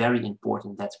innovation, it's very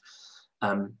important that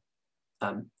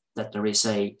that there is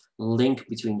a link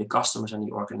between the customers and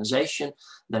the organization,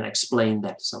 then explain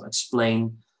that. So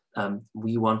explain,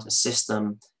 we want a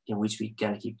system in which we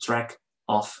can keep track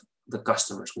of the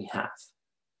customers we have.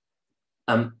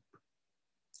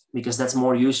 Because that's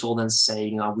more useful than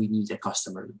saying, oh, we need a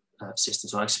customer system.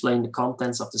 So explain the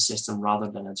contents of the system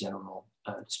rather than a general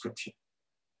description.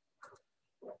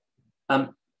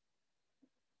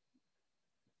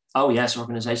 Oh yes,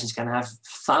 organizations can have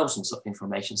thousands of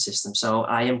information systems. So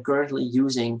I am currently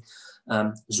using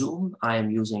Zoom. I am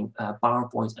using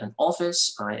PowerPoint and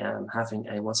Office. I am having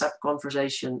a WhatsApp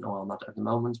conversation. Well, not at the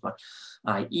moment, but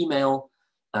I email.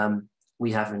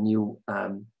 We have a new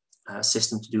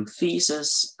system to do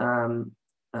thesis,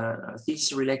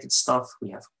 thesis-related stuff.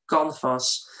 We have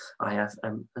Canvas. I have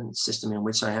a system in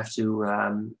which I have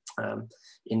to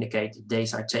indicate the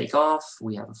days I take off.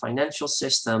 We have a financial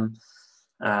system.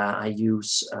 I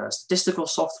use statistical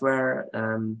software.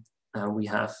 We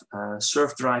have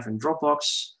SurfDrive and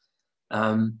Dropbox.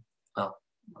 Well,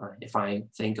 if I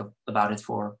think about it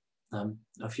for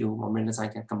a few more minutes, I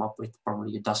can come up with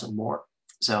probably a dozen more.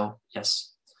 So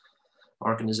yes,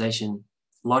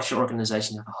 larger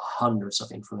organizations have hundreds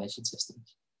of information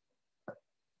systems.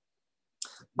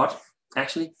 But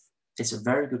actually, it's a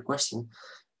very good question,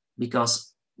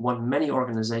 because what many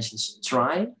organizations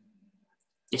try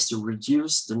is to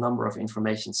reduce the number of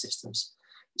information systems.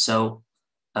 So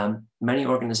many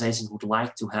organizations would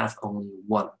like to have only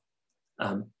one.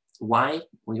 Why?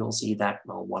 We will see that,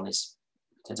 well, one is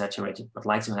exaggerated, but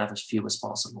like to have as few as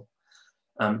possible.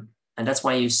 And that's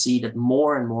why you see that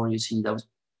more and more you see those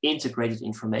integrated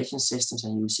information systems,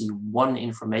 and you see one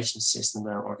information system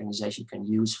that an organization can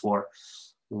use for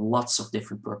lots of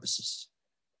different purposes.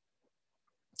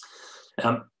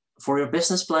 For your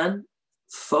business plan,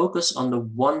 focus on the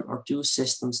one or two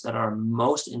systems that are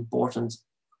most important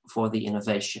for the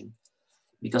innovation.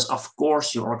 Because of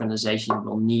course your organization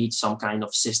will need some kind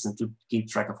of system to keep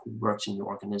track of who works in your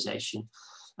organization.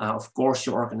 Of course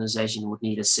your organization would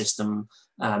need a system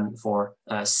for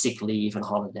sick leave and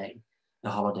the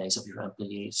holidays of your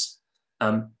employees.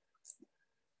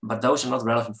 But those are not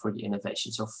relevant for the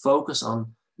innovation. So focus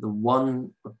on the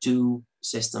one or two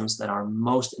systems that are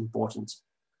most important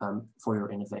for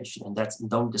your innovation, and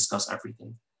don't discuss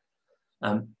everything,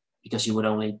 because you would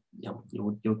only,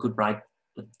 you could write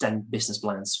 10 business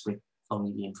plans with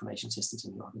only the information systems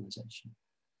in the organization.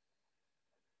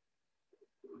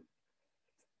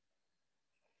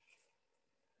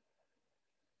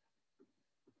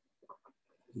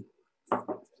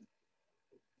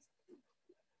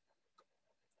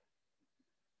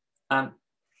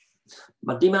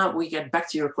 But Dima, we get back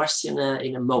to your question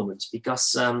in a moment,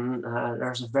 because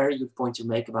there's a very good point to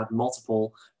make about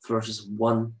multiple versus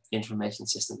one information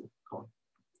system, or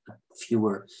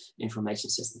fewer information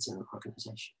systems in an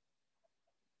organization.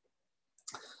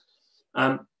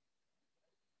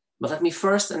 But let me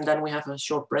first, and then we have a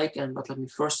short break, but let me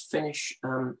first finish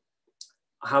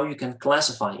how you can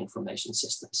classify information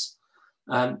systems.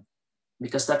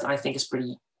 Because that, I think, is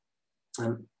pretty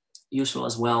useful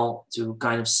as well, to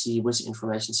kind of see which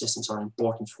information systems are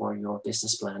important for your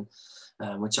business plan,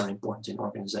 which are important in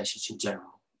organizations in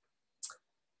general.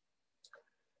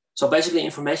 So basically,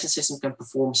 information systems can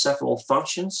perform several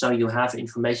functions. So you have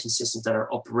information systems that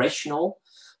are operational,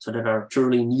 so that are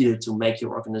truly needed to make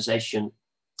your organization,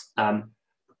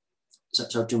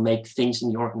 so to make things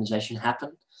in the organization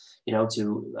happen, you know,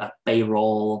 to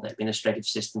payroll, the administrative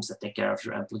systems that take care of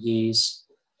your employees,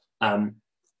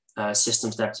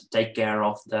 systems that take care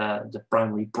of the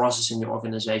primary process in the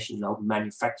organization, you know,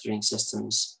 manufacturing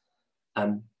systems,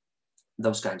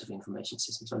 those kinds of information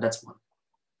systems. So that's one.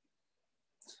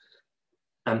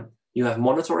 You have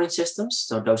monitoring systems.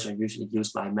 So those are usually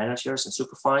used by managers and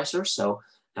supervisors. So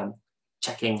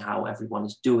checking how everyone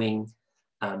is doing.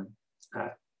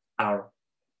 Our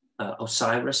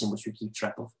Osiris, in which we keep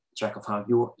track of how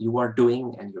you are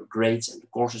doing and your grades and the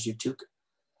courses you took,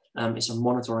 is a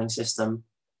monitoring system,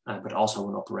 but also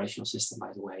an operational system,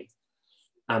 by the way.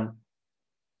 And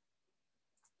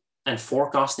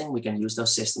forecasting, we can use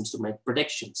those systems to make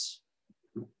predictions.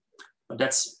 But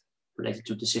that's related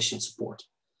to decision support.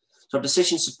 So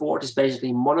decision support is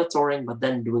basically monitoring, but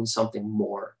then doing something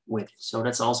more with it. So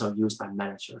that's also used by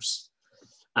managers.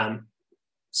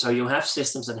 So you have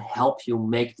systems that help you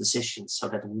make decisions, so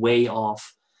that weigh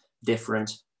off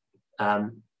different,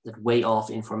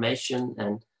 information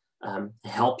and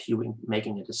help you in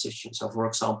making a decision. So for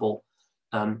example,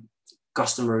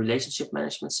 customer relationship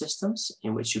management systems,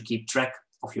 in which you keep track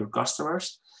of your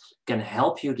customers, can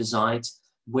help you decide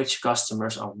which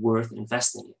customers are worth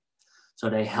investing in. So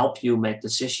they help you make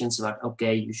decisions about,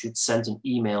 okay, you should send an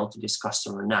email to this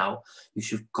customer now, you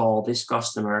should call this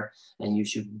customer, and you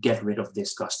should get rid of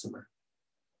this customer.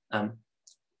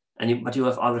 But you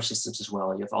have other systems as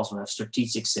well. You also have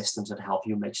strategic systems that help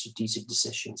you make strategic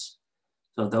decisions.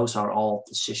 So those are all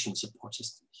decision support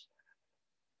systems.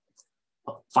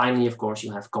 Well, finally, of course,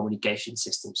 you have communication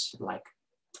systems like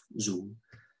Zoom.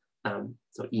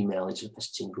 So email is a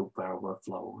messaging group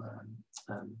workflow,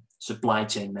 supply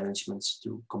chain management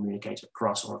to communicate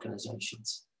across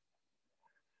organizations.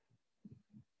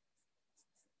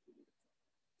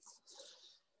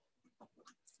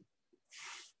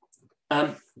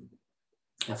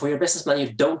 For your business plan,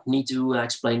 you don't need to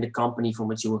explain the company from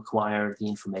which you acquire the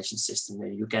information system.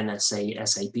 You can say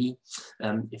SAP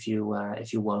if you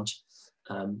want,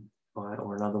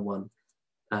 or another one.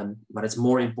 But it's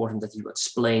more important that you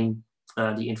explain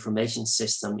the information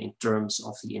system in terms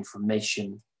of the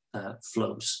information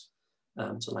flows.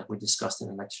 So like we discussed in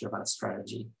a lecture about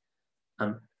strategy.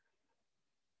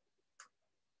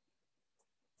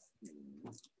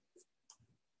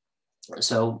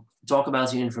 So talk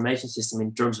about the information system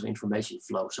in terms of information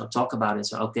flow. So talk about it.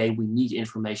 So, okay, we need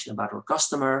information about our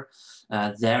customer.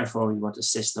 Therefore, we want a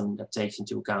system that takes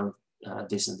into account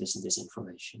this and this and this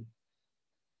information.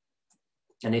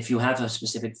 And if you have a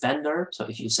specific vendor, so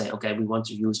if you say, okay, we want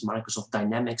to use Microsoft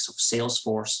Dynamics of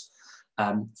Salesforce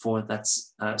for that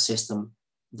system,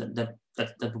 that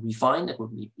would be fine. That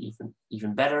would be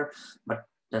even better, but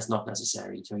that's not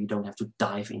necessary. So you don't have to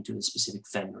dive into the specific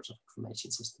vendors of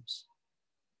information systems.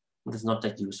 But it's not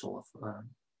that useful.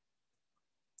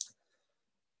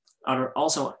 Are there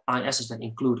also ISs that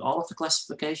include all of the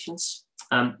classifications?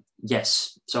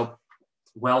 Yes. So,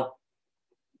 well,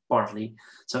 partly.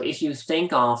 So if you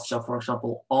think of, so for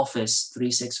example, Office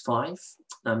 365,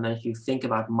 and if you think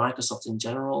about Microsoft in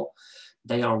general,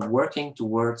 they are working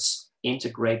towards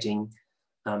integrating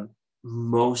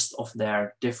most of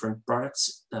their different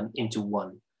products into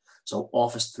one. So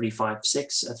Office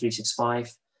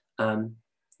 365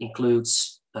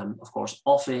 includes, of course,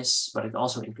 Office, but it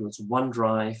also includes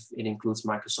OneDrive, it includes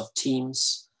Microsoft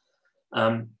Teams,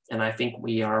 and I think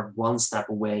we are one step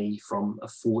away from a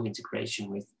full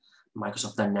integration with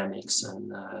Microsoft Dynamics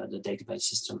and the database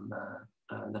system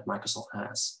that Microsoft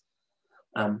has.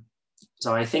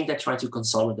 So I think they try to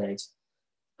consolidate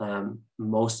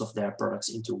most of their products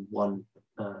into one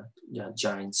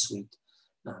giant suite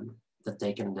that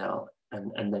they can now,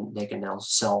 and then they can now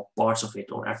sell parts of it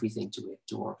or everything to it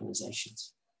to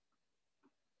organizations.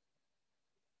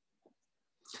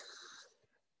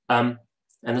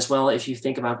 And as well, if you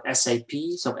think about SAP,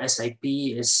 so SAP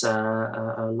is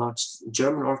a large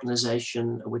German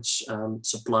organization which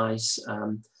supplies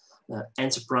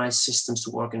enterprise systems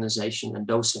to organization, and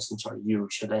those systems are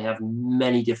huge. So they have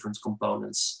many different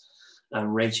components,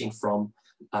 ranging from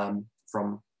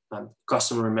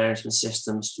customer management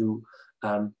systems to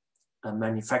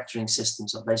manufacturing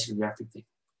systems, so basically everything.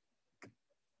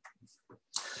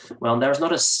 Well, there's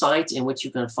not a site in which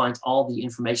you can find all the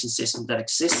information systems that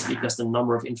exist, because the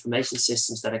number of information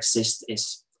systems that exist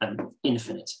is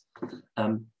infinite.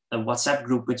 A WhatsApp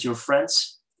group with your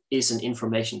friends is an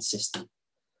information system.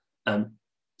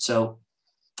 So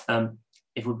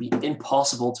it would be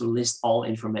impossible to list all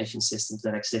information systems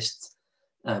that exist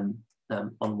on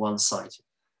one site.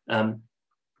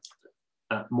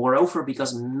 Moreover,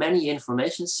 because many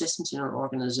information systems in an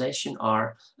organization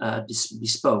are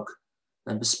bespoke.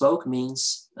 And bespoke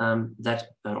means that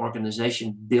an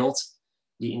organization built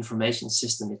the information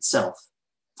system itself.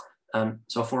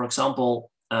 So for example,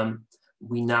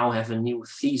 we now have a new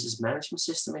thesis management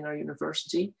system in our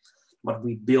university, but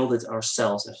we build it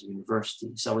ourselves as a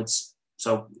university.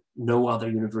 So no other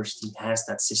university has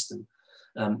that system,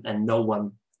 and no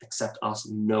one except us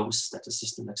knows that the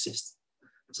system exists.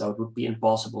 So it would be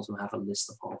impossible to have a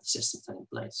list of all the systems that are in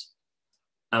place.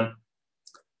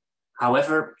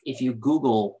 However, if you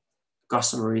Google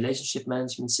customer relationship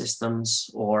management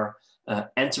systems or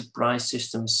enterprise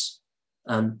systems,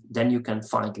 then you can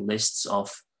find lists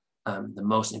of the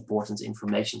most important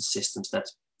information systems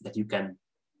that you can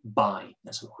buy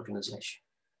as an organization.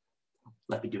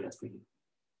 Let me do that for you.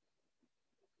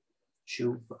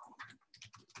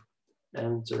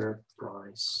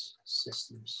 Enterprise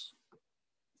systems.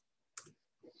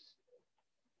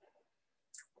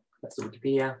 That's the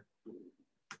Wikipedia.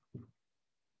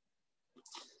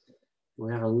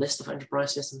 We have a list of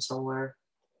enterprise systems somewhere.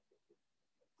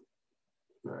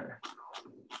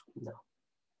 No.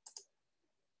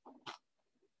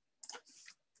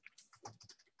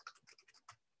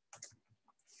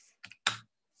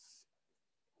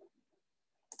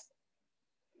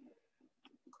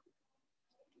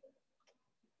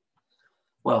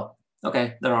 Well,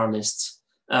 okay, there are lists.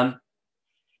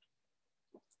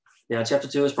 Yeah, chapter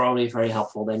 2 is probably very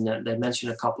helpful. They mention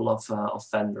a couple of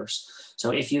vendors.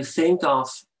 So if you think of,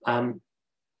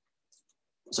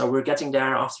 so we're getting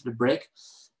there after the break,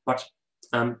 but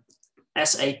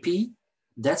SAP,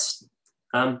 that's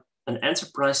an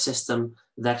enterprise system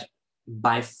that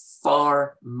by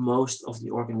far most of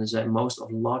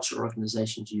large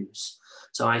organizations use.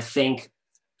 So I think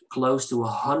close to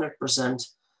 100%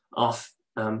 of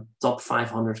top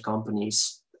 500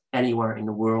 companies anywhere in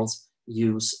the world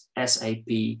use SAP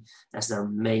as their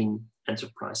main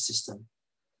enterprise system.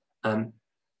 And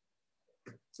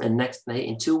next day,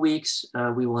 in 2 weeks,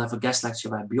 we will have a guest lecture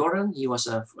by Bjorn. He is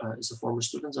a former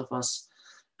student of us,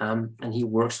 and he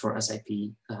works for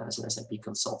SAP as an SAP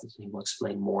consultant. He will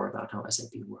explain more about how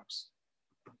SAP works.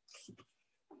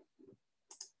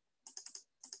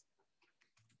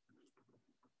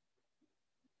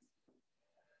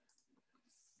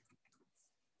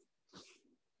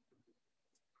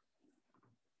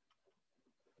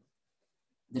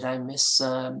 Did I miss?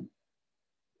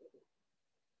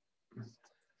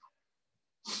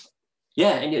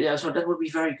 Yeah, and so that would be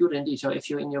very good indeed. So if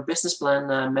you in your business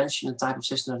plan mention the type of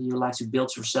system that you like to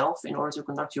build yourself in order to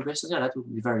conduct your business, yeah, that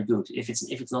would be very good. If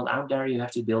it's not out there, you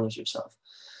have to build it yourself.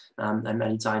 And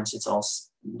many times it's also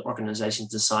organizations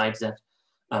decide that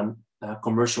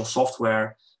commercial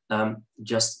software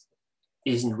just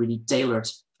isn't really tailored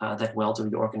that well to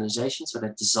the organization, so they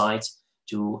decide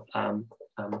to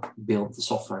build the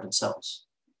software themselves.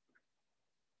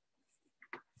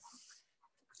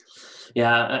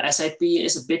 Yeah, SAP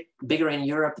is a bit bigger in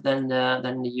Europe than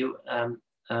in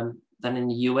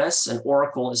the US, and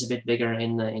Oracle is a bit bigger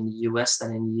in the US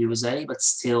than in the USA. But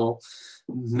still,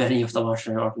 many of the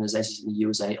larger organizations in the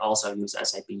USA also use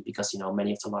SAP, because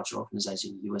many of the larger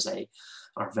organizations in the USA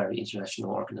are very international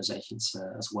organizations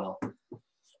as well.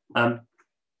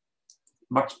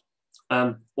 But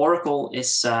Oracle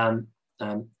is a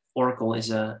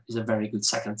very good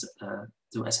second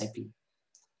to SAP.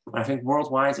 I think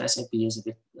worldwide SAP is a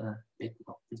bit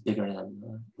it's bigger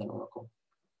than Oracle.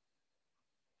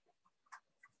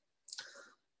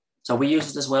 So we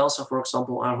use it as well. So for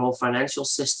example, our whole financial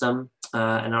system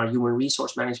and our human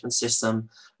resource management system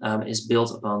is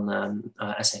built upon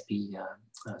SAP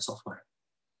software.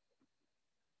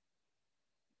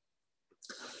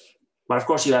 But of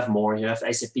course you have more. You have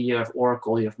SAP, you have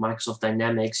Oracle, you have Microsoft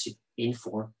Dynamics,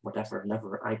 Infor, whatever,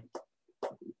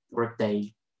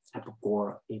 Workday, Apple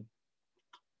Core,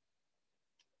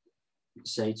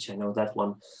 Sage, I know that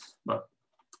one, but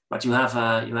But you have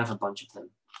a bunch of them.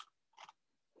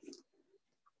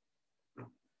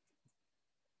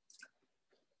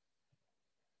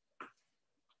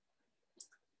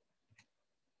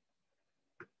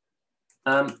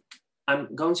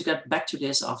 I'm going to get back to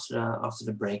this after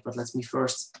the break, but let me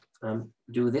first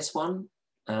do this one,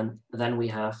 and then we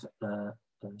have.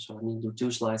 So I need to do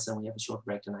 2 slides, then we have a short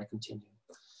break, and I continue.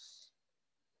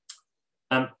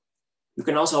 You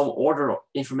can also order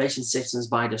information systems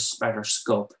by their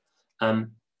scope,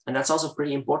 and that's also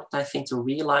pretty important, I think, to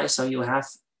realize. So you have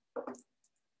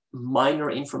minor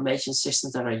information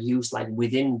systems that are used like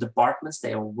within departments.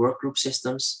 They are workgroup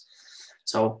systems.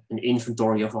 So an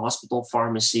inventory of a hospital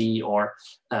pharmacy, or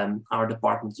our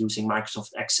department using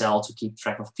Microsoft Excel to keep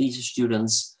track of thesis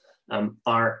students,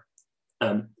 are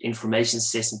information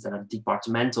systems that are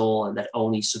departmental and that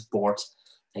only support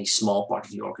a small part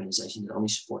of the organization, that only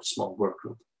support a small work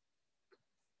group.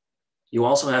 You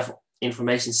also have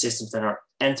information systems that are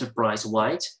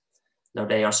enterprise-wide. Now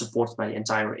they are supported by the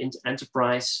entire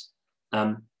enterprise.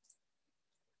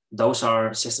 Those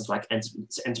are systems like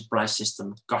enterprise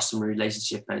system, customer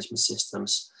relationship management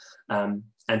systems,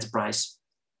 enterprise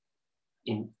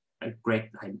in a great,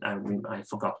 I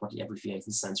forgot what the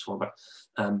abbreviation stands for, but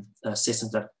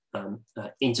systems that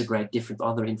integrate different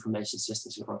other information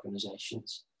systems in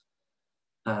organizations.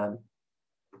 And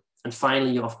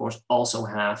finally, you of course also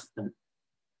have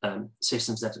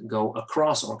systems that go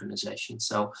across organizations.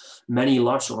 So many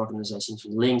large organizations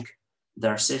link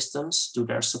their systems to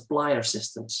their supplier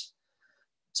systems.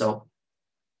 So,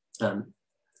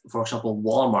 for example,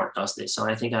 Walmart does this. So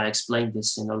I think I explained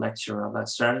this in a lecture about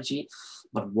strategy,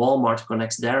 but Walmart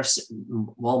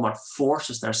Walmart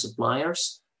forces their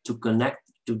suppliers to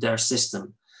connect to their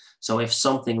system. So if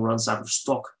something runs out of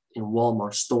stock in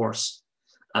Walmart stores,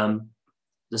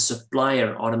 the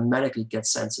supplier automatically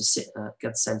gets sent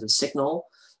a signal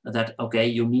that, okay,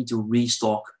 you need to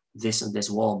restock this and this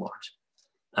Walmart.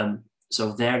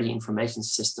 So there the information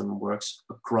system works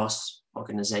across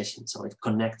organizations, so it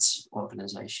connects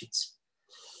organizations.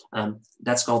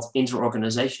 That's called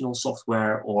inter-organizational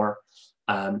software, or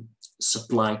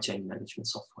supply chain management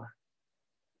software.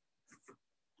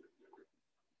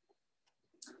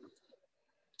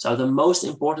 So the most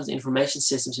important information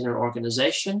systems in an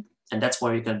organization, and that's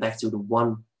where you get back to the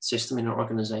one system in an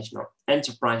organization, are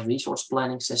enterprise resource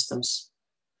planning systems.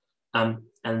 And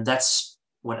that's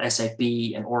what SAP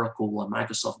and Oracle and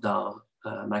Microsoft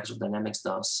Dynamics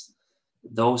does.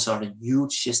 Those are the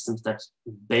huge systems that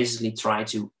basically try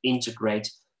to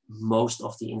integrate most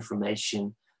of the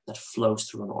information that flows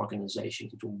through an organization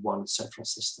into one central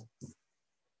system.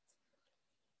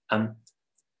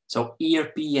 So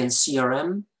ERP and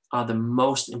CRM are the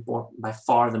most important, by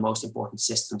far the most important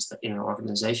systems that in an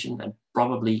organization, and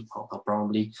probably,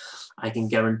 I can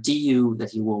guarantee you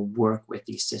that you will work with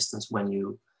these systems when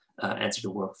you enter the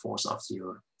workforce after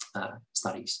your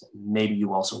studies. Maybe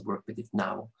you also work with it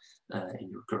now in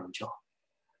your current job.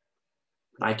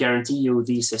 But I guarantee you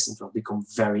these systems will become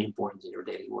very important in your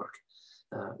daily work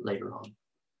later on.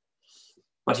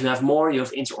 But you have more, you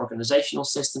have inter-organizational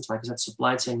systems, like I said,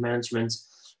 supply chain management.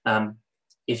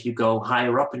 If you go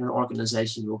higher up in an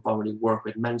organization, you will probably work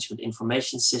with management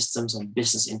information systems and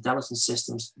business intelligence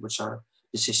systems, which are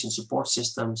decision support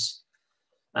systems.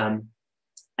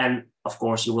 And of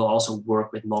course, you will also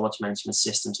work with knowledge management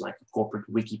systems like corporate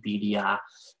Wikipedia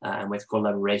and with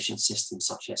collaboration systems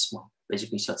such as, well,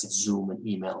 basically such as Zoom and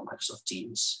email, Microsoft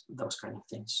Teams, those kind of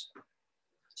things.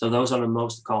 So those are the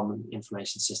most common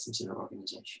information systems in an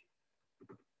organization.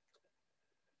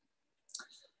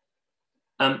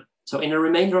 So in the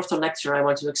remainder of the lecture, I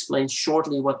want to explain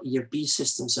shortly what ERP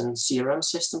systems and CRM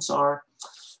systems are.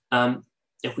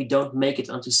 If we don't make it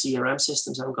onto CRM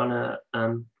systems, I'm gonna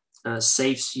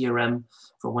save CRM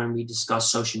for when we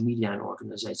discuss social media in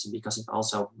organization, because it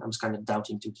also, I was kind of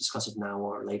doubting to discuss it now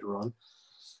or later on.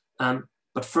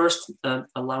 But first,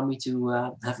 allow me to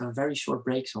have a very short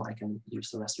break so I can use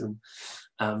the restroom.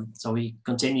 So we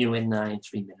continue in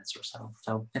 3 minutes or so.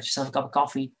 So get yourself a cup of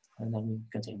coffee and then we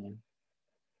continue.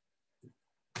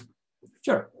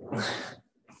 Sure.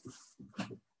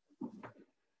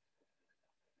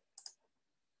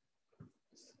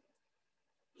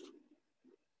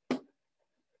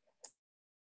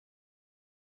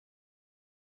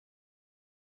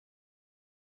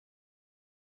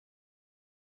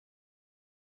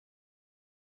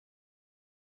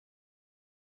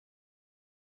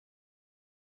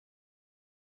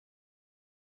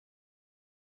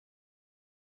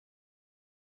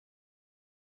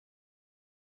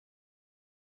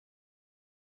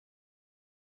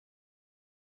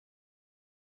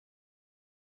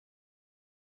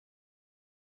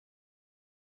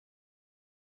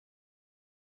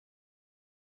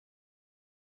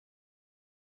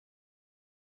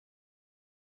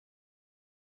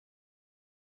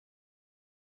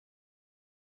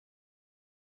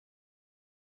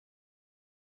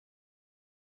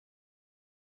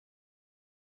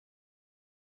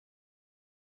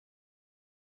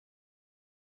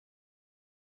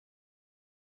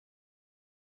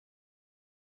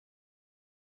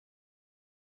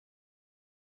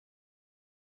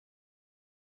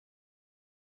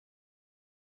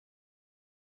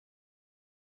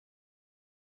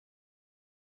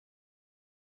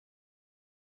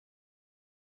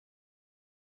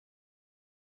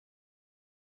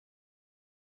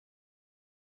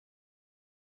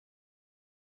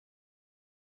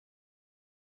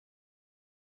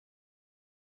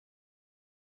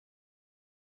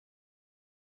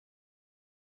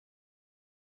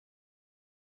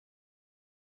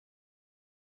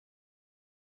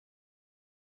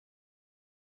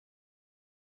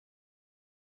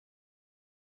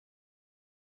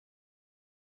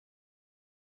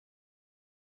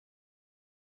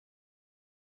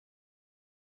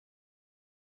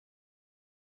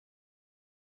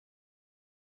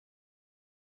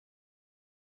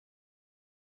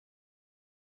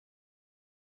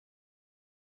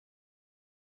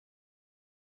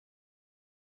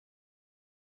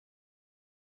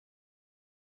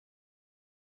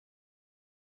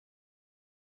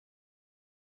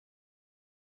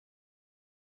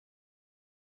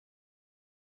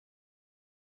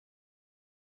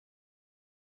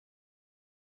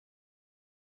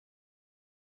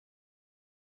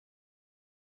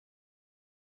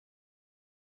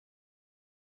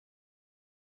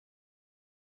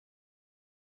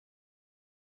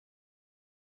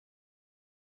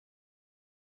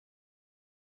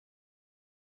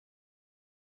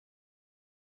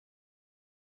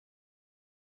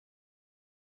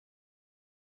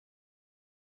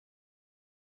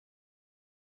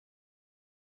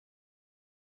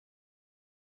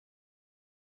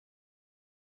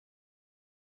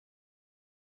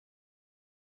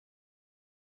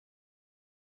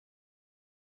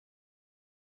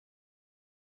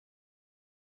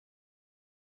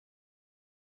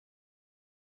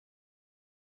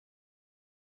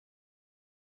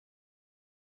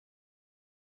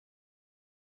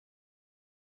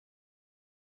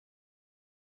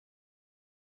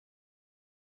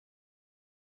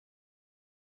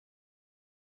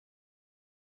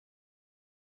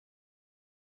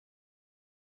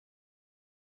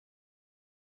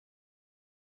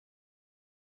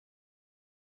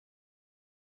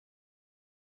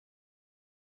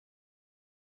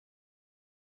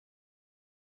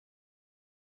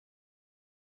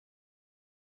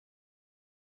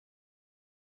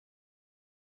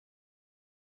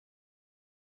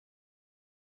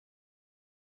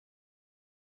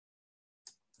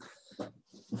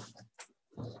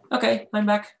 Okay, I'm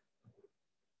back.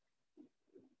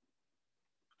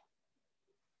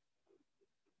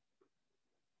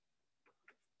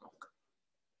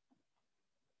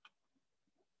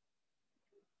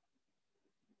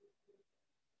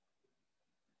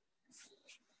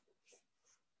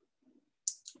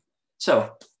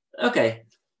 So, okay.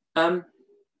 I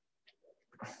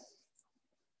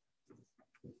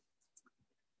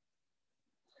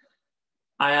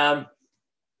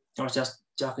was just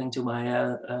talking to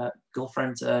my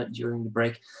girlfriend during the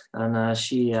break, and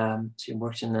she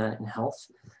works in health,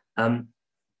 and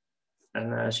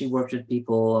she works with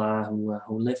people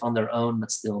who live on their own but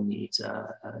still need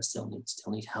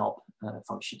help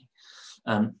functioning,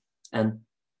 and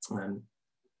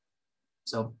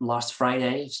so last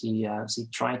Friday she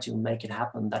tried to make it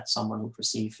happen that someone would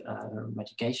receive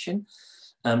medication,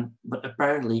 but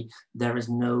apparently there is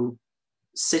no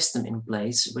system in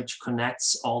place which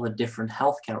connects all the different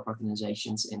healthcare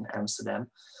organizations in Amsterdam.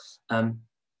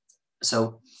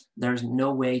 So there's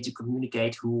no way to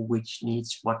communicate which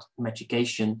needs what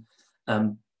medication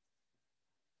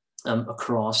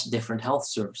across different health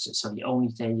services. So the only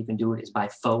thing you can do it is by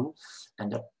phone,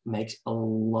 and that makes a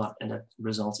lot, and that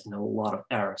results in a lot of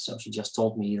errors. So she just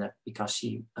told me that because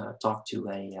she talked to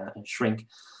a shrink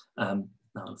on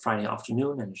Friday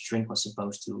afternoon, and the shrink was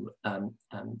supposed to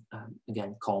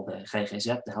again call the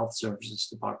GGZ, the Health Services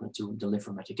Department, to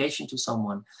deliver medication to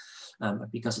someone, but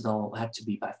because it all had to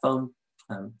be by phone,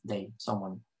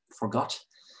 someone forgot,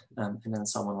 and then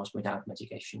someone was without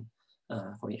medication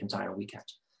for the entire weekend.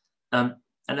 And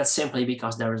that's simply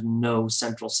because there is no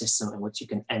central system in which you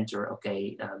can enter,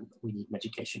 okay, we need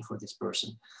medication for this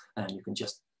person, and you can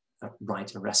just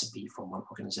write a recipe from one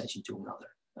organization to another.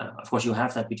 Of course, you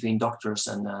have that between doctors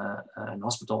and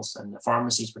hospitals and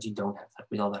pharmacies, but you don't have that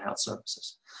with other health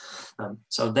services.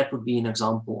 So that would be an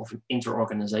example of an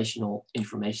inter-organizational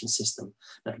information system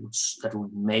that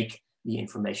would make the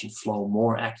information flow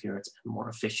more accurate and more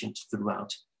efficient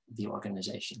throughout the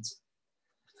organizations.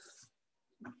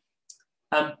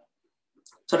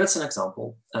 So that's an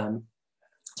example.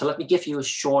 So let me give you a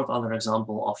short other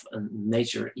example of a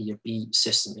major ERP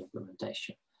system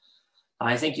implementation.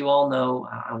 I think you all know,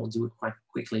 I will do it quite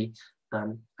quickly.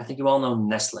 I think you all know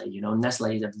Nestle. You know,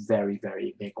 Nestle is a very,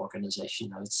 very big organization.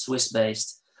 Now it's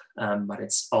Swiss-based, but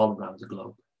it's all around the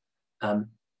globe.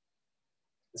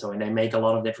 So they make a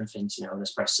lot of different things, you know,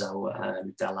 Nespresso,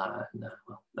 Nutella, and,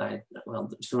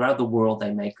 well, throughout the world,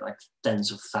 they make like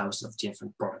tens of thousands of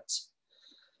different products.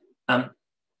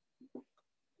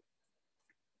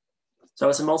 So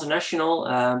it's a multinational,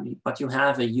 but you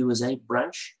have a USA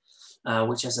branch,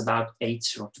 which has about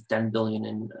 8 or 10 billion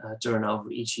in turnover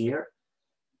each year.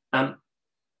 And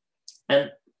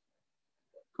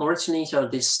originally, so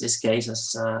this case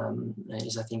is I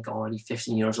think already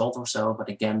 15 years old or so, but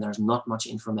again, there's not much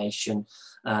information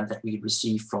that we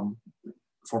receive from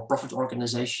for-profit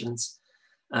organizations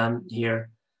here.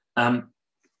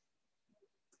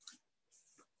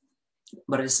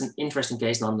 But it's an interesting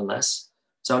case nonetheless.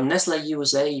 So Nestle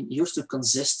USA used to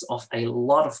consist of a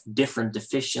lot of different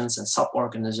divisions and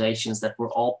sub-organizations that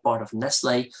were all part of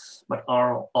Nestle, but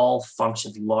are all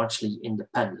functioned largely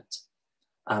independent.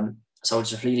 So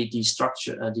it's really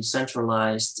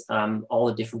decentralized. All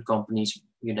the different companies,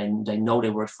 you know, they know they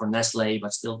worked for Nestle,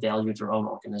 but still valued their own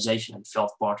organization and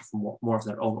felt part of more of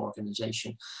their own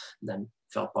organization than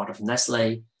felt part of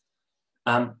Nestle.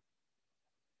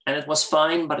 And it was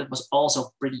fine, but it was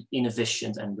also pretty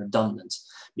inefficient and redundant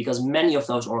because many of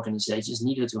those organizations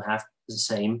needed to have the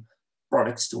same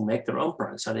products to make their own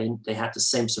products. So they had the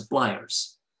same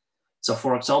suppliers. So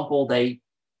for example, it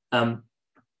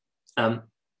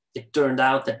turned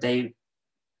out that they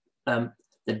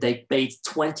paid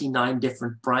 29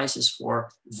 different prices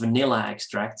for vanilla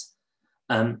extract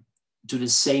to the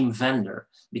same vendor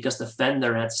because the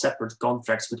vendor had separate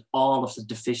contracts with all of the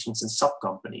divisions and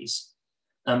sub-companies.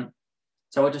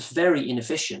 So it is very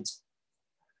inefficient.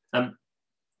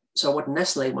 So what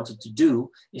Nestle wanted to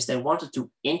do is they wanted to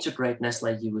integrate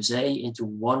Nestle USA into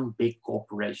one big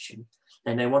corporation.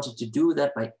 And they wanted to do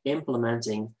that by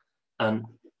implementing an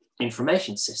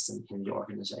information system in the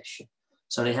organization.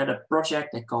 So they had a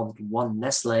project, they called it One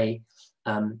Nestle,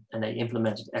 and they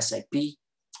implemented SAP.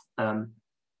 So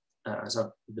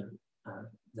the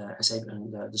SAP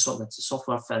and the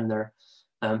software vendor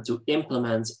to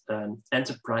implement an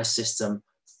enterprise system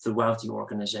throughout the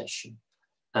organization.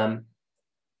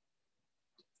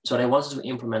 So they wanted to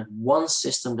implement one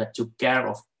system that took care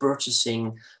of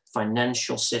purchasing,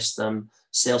 financial system,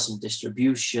 sales and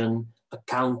distribution,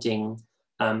 accounting,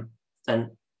 and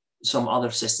some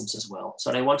other systems as well.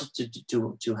 So they wanted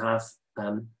to have,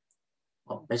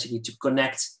 well, basically to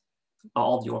connect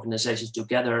all the organizations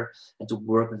together and to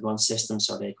work with one system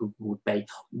so they would pay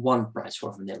one price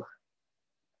for vanilla.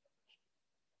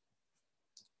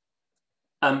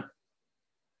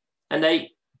 And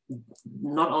they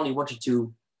not only wanted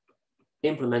to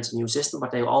implement a new system,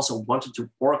 but they also wanted to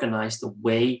organize the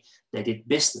way they did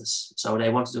business. So they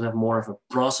wanted to have more of a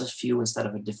process view instead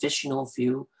of a divisional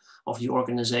view of the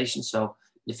organization. So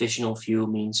divisional view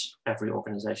means every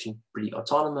organization pretty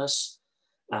autonomous.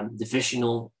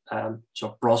 Divisional, so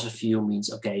process view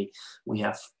means, okay, we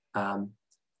have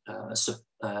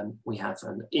we have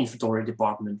an inventory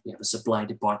department, we have a supply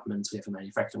department, we have a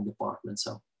manufacturing department,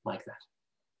 so like that.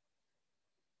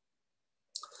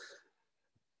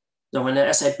 So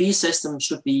an SAP system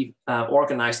should be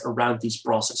organized around these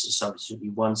processes. So it should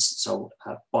be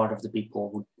part of the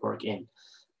people would work in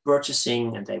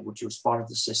purchasing and they would use part of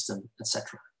the system,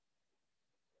 etc.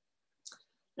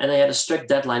 And they had a strict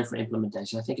deadline for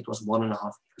implementation. I think it was 1.5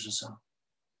 years or so.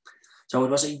 So it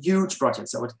was a huge project.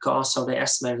 So it cost, so they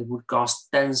estimated it would cost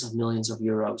tens of millions of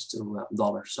euros to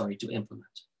dollars, sorry, to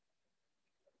implement.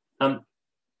 But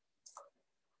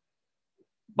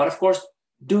of course,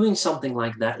 doing something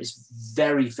like that is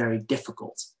very, very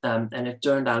difficult. And it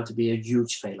turned out to be a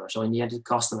huge failure. So in the end, it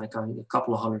cost them a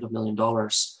couple of $100 million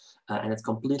and it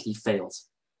completely failed.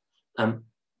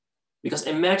 Because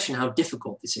imagine how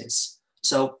difficult this is.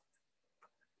 So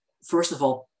first of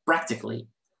all, practically,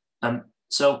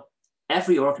 so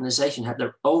every organization had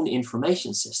their own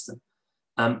information system.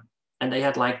 And they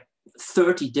had like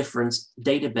 30 different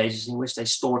databases in which they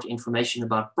stored information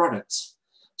about products.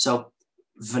 So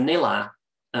vanilla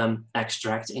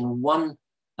extract in one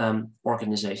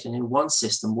organization, in one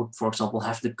system would, for example,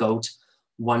 have the code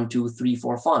 1, 2, 3,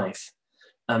 4, 5.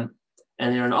 And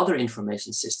in another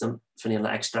information system,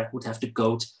 vanilla extract would have the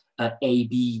code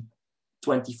AB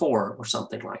 24 or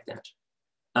something like that.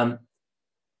 And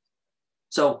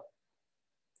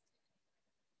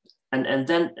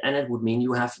it would mean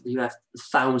you have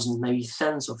thousands, maybe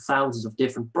tens of thousands of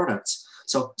different products.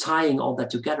 So tying all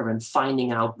that together and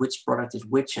finding out which product is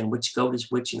which and which code is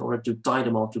which in order to tie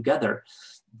them all together,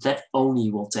 that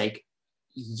only will take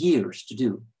years to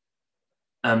do.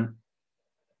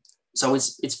 So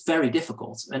it's very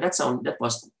difficult, and that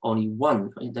was only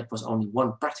one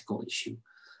practical issue.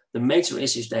 The major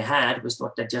issues they had was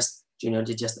that they just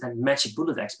had magic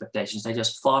bullet expectations. They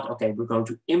just thought, okay, we're going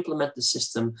to implement the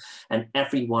system and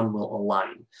everyone will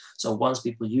align. So once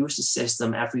people use the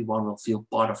system, everyone will feel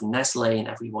part of Nestle and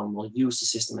everyone will use the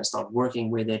system and start working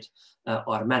with it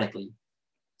automatically.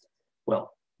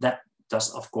 Well, that does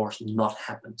of course not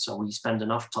happen. So we spend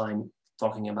enough time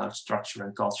talking about structure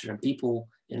and culture and people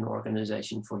in an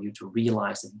organization for you to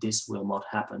realize that this will not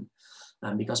happen.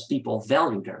 Because people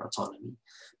value their autonomy.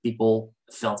 People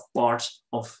felt part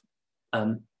of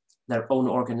their own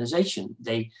organization.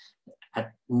 They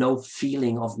had no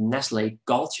feeling of Nestle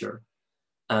culture.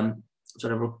 So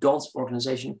there were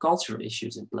organization culture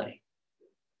issues in play.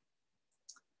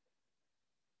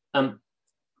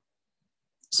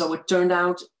 So it turned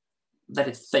out that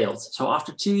it failed. So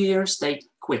after 2 years, they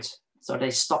quit. So they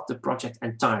stopped the project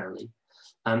entirely.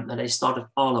 And they started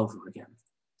all over again.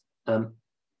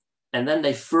 And then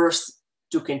they first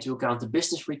took into account the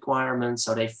business requirements.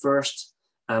 So they first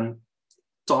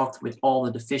talked with all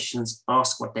the divisions,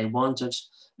 asked what they wanted,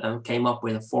 came up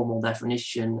with a formal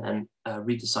definition and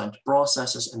redesigned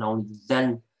processes, and only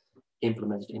then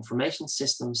implemented information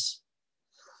systems.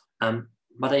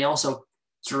 But they also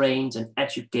trained and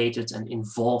educated and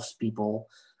involved people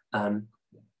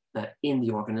in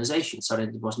the organization, so that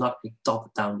it was not a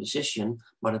top-down decision,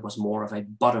 but it was more of a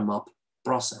bottom-up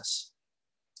process.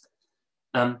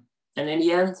 And in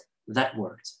the end, that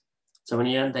worked. So in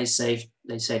the end, they saved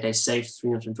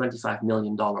 $325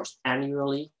 million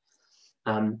annually.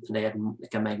 They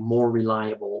can make more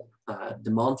reliable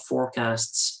demand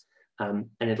forecasts, and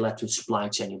it led to supply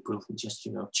chain improvement, just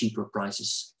cheaper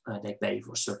prices they pay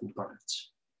for certain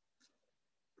products.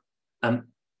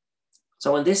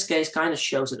 So in this case, kind of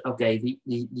shows that, okay,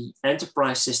 the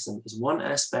enterprise system is one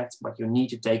aspect, but you need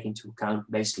to take into account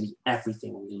basically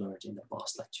everything we learned in the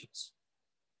past lectures.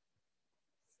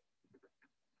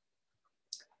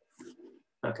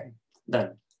 Okay,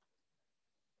 then,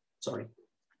 sorry,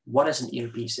 what is an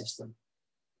ERP system?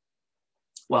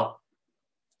 Well,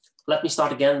 let me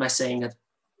start again by saying that,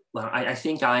 well, I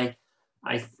think I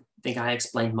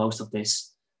explained most of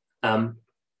this.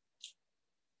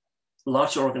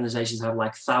 Large organizations have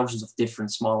like thousands of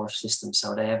different smaller systems,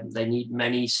 so they need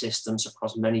many systems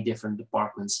across many different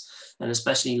departments, and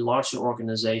especially larger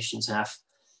organizations have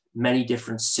many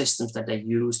different systems that they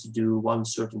use to do one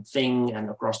certain thing, and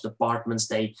across departments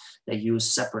they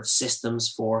use separate systems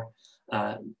for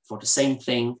for the same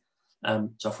thing.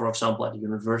 So for example, at the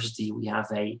university, we have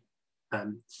a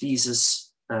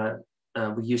thesis.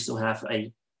 We used to have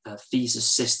a thesis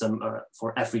system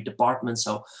for every department.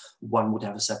 So one would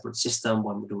have a separate system,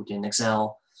 one would do it in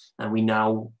Excel, and we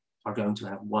now are going to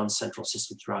have one central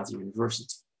system throughout the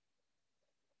university.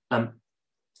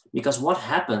 Because what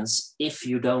happens if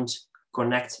you don't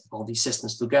connect all these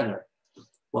systems together?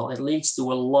 Well, it leads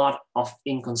to a lot of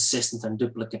inconsistent and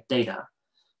duplicate data.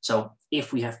 So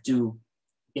if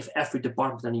every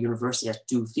department in the university has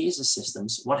two thesis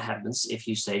systems, what happens if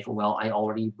you say, well, I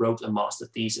already wrote a master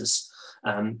thesis,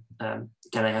 can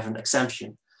I have an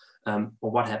exemption? Or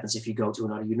what happens if you go to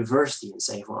another university and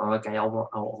say, well, okay, I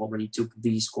already took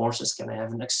these courses, can I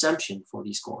have an exemption for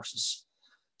these courses?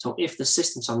 So if the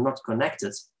systems are not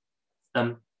connected,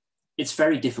 it's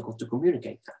very difficult to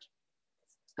communicate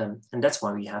that. And that's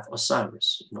why we have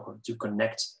Osiris, in order to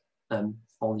connect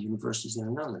all the universities in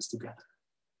the Netherlands together.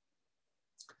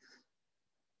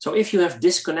 So if you have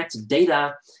disconnected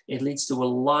data, it leads to a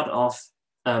lot of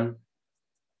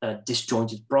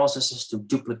disjointed processes, to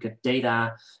duplicate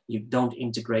data. You don't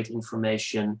integrate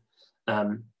information.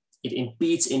 It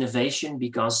impedes innovation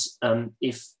because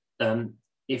if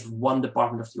one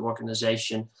department of the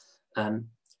organization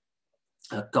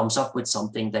comes up with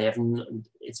something,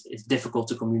 it's difficult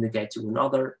to communicate to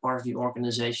another part of the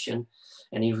organization.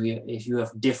 And if you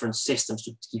have different systems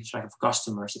to keep track of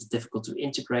customers, it's difficult to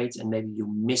integrate, and maybe you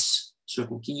miss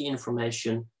certain key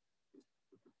information.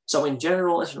 So in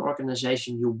general, as an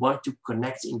organization, you want to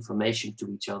connect information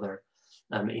to each other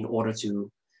in order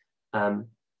to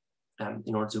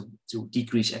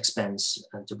decrease expense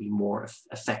and to be more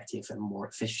effective and more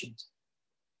efficient.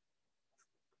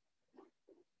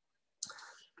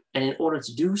 And in order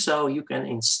to do so, you can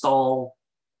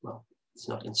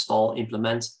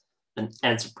implement an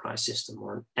enterprise system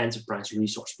or an enterprise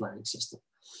resource planning system.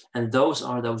 And those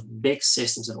are those big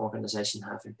systems that organizations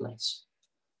have in place.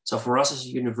 So for us as a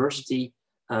university,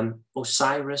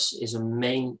 Osiris is a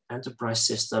main enterprise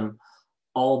system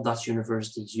all Dutch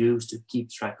universities use to keep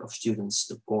track of students,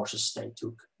 the courses they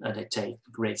take,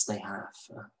 the grades they have,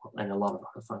 and a lot of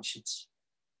other functions.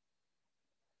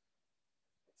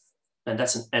 And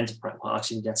that's an enterprise. Well,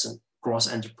 actually, that's a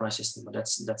cross-enterprise system, but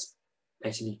that's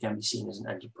basically can be seen as an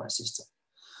enterprise system.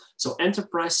 So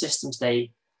enterprise systems,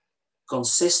 they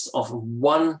consist of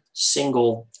one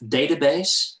single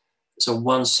database, so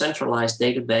one centralized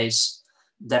database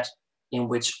in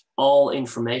which all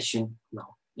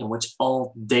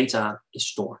data is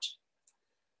stored.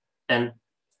 And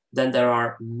then there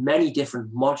are many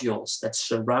different modules that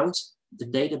surround the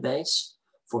database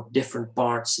for different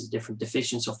parts and different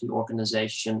divisions of the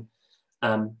organization.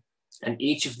 And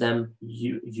each of them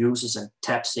uses and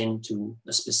taps into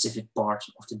a specific part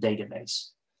of the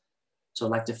database. So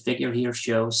like the figure here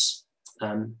shows,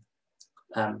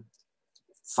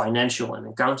 financial and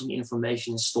accounting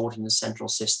information is stored in the central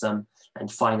system, and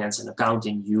finance and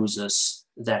accounting uses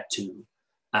that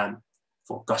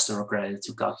for customer credit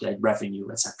to calculate revenue,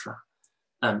 etc.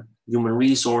 Human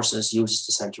resources uses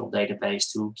the central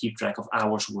database to keep track of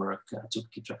hours worked, to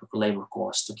keep track of labor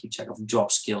costs, to keep track of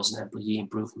job skills and employee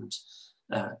improvement,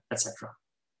 etc.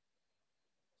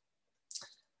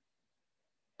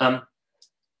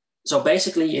 So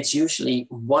basically, it's usually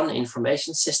one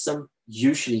information system,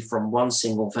 usually from one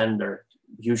single vendor,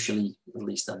 usually, at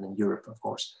least done in Europe, of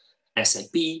course,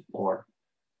 SAP, or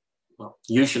well,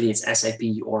 usually it's SAP,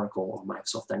 Oracle, or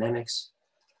Microsoft Dynamics.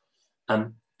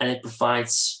 And it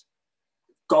provides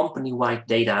company-wide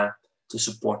data to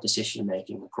support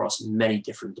decision-making across many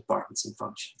different departments and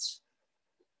functions.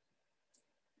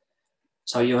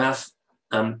 So you have,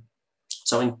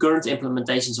 so in current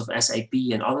implementations of SAP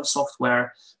and other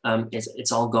software,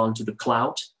 it's all gone to the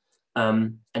cloud.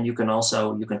 And you can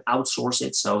outsource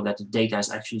it so that the data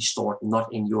is actually stored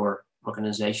not in your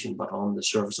organization, but on the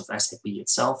service of SAP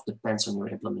itself. Depends on your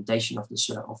implementation of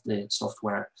the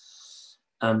software.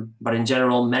 But in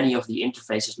general, many of the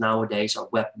interfaces nowadays are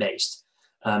web-based.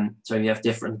 So you have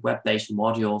different web-based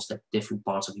modules that different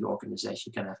parts of your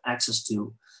organization can have access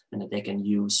to and that they can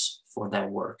use for their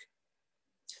work.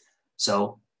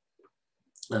 So,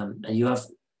 and you have,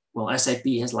 well, SAP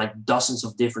has like dozens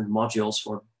of different modules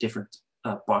for different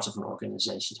parts of an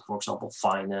organization. For example,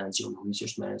 finance, human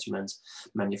resource management,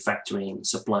 manufacturing,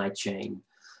 supply chain,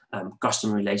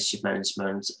 customer relationship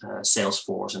management,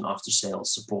 Salesforce, and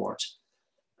after-sales support.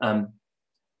 And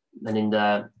in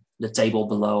the table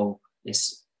below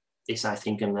is I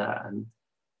think a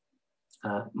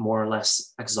more or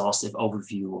less exhaustive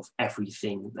overview of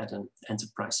everything that an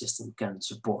enterprise system can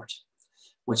support,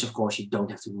 which of course you don't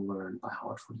have to learn by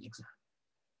heart for the exam.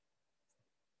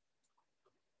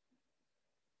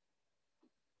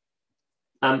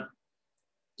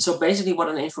 So basically what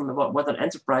an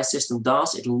enterprise system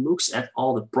does, it looks at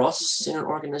all the processes in an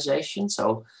organization.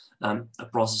 So a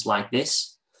process like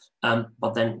this,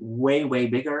 but then way, way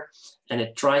bigger. And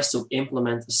it tries to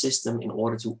implement a system in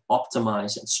order to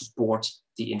optimize and support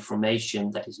the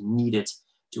information that is needed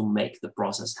to make the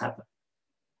process happen.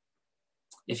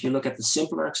 If you look at the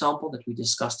simpler example that we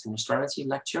discussed in the strategy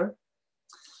lecture,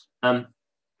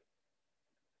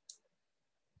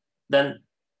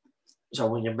 so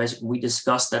we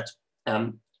discussed that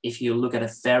if you look at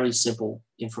a very simple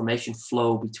information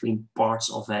flow between parts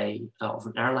of an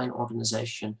airline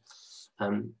organization,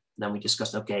 then we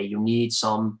discussed, okay, you need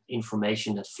some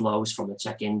information that flows from the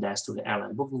check-in desk to the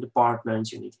airline booking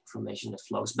department. You need information that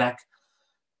flows back.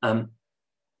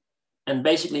 And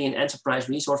basically an enterprise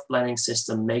resource planning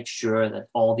system makes sure that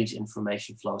all these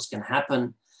information flows can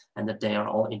happen and that they are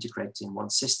all integrated in one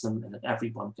system and that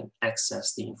everyone can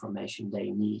access the information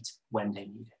they need when they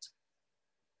need it.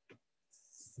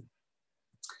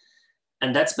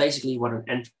 And that's basically what an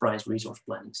enterprise resource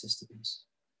planning system is.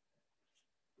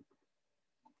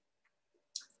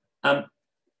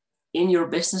 In your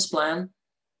business plan,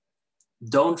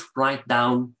 don't write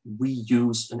down, we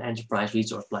use an enterprise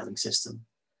resource planning system,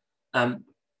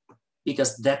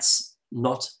 because that's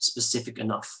not specific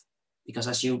enough. Because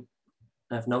as you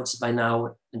have noticed by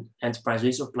now, an enterprise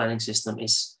resource planning system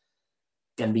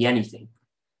can be anything.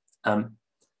 In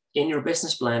your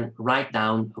business plan, write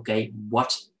down, okay,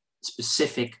 what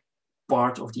specific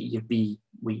part of the ERP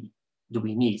do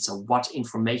we need? So what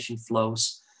information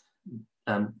flows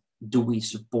do we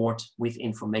support with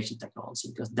information technology?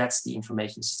 Because that's the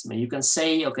information system. And you can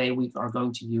say, okay, we are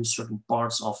going to use certain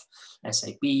parts of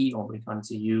SAP, or we are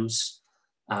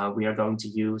going to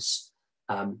use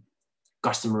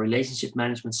customer relationship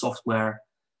management software,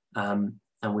 and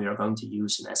we are going to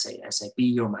use an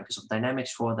SAP or Microsoft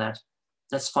Dynamics for that.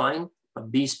 That's fine,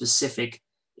 but be specific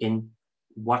in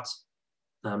what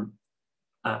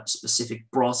specific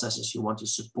processes you want to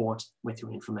support with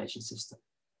your information system.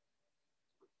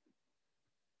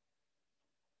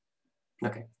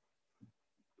 Okay.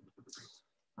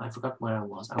 I forgot where I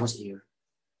was. I was here.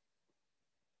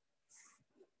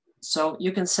 So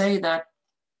you can say that,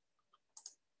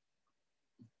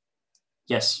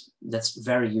 yes, that's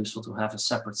very useful to have a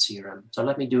separate CRM. So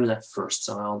let me do that first.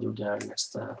 So I'll do the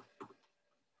next.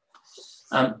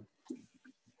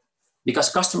 Because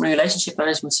customer relationship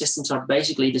management systems are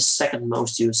basically the second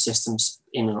most used systems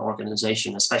in an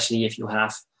organization, especially if you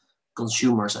have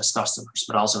consumers as customers,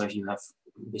 but also if you have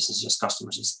businesses as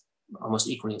customers, is almost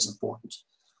equally as important.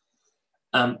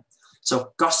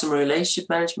 So customer relationship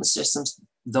management systems,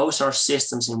 those are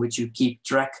systems in which you keep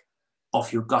track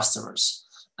of your customers.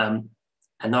 And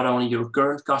not only your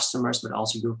current customers, but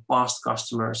also your past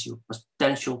customers, your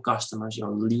potential customers,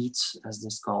 your leads, as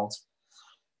this is called.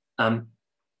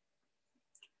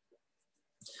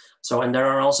 So, and there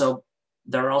are also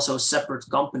separate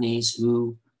companies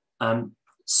who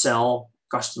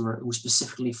who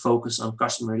specifically focus on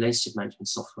customer relationship management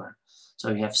software. So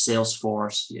you have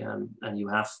Salesforce, and you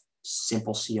have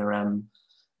Simple CRM,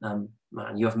 and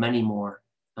you have many more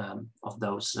of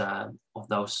those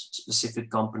specific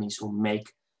companies who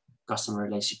make customer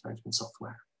relationship management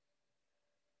software.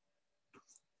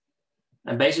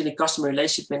 And basically, customer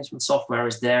relationship management software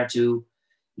is there to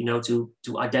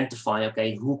identify,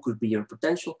 okay, who could be your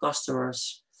potential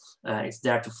customers. It's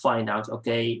there to find out,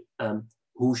 okay,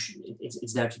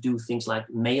 it's there to do things like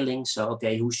mailing. So,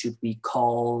 okay, who should we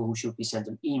call? Who should we send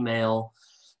an email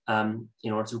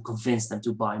in order to convince them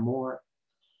to buy more?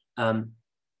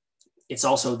 It's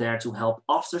also there to help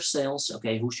after sales.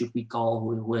 Okay, who should we call?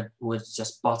 Who has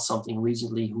just bought something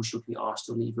recently? Who should we ask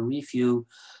to leave a review?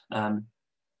 And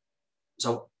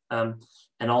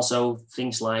also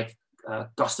things like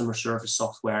customer service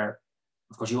software.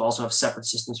 Of course, you also have separate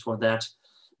systems for that,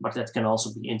 but that can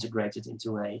also be integrated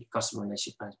into a customer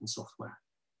relationship management software.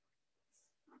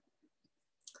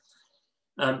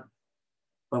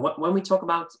 But when we talk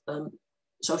about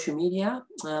social media,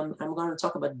 I'm going to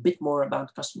talk a bit more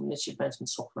about customer relationship management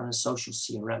software and social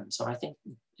CRM. So I think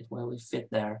it will fit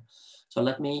there. So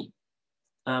let me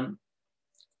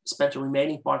spend the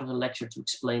remaining part of the lecture to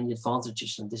explain the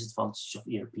advantages and disadvantages of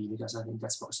ERP, because I think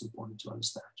that's most important to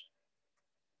understand.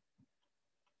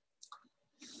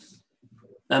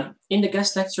 In the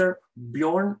guest lecture,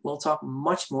 Bjorn will talk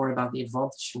much more about the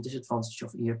advantage and disadvantage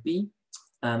of ERP,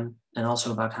 and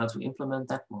also about how to implement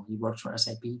that. Well, he works for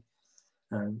SAP,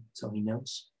 so he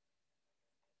knows.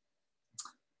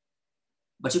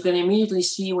 But you can immediately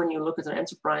see when you look at an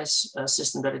enterprise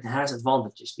system that it has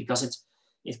advantages, because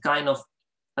it kind of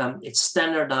It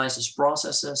standardizes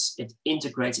processes. It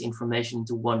integrates information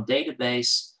into one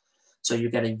database. So you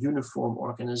get a uniform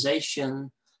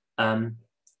organization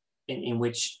in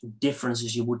which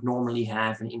differences you would normally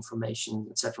have in information,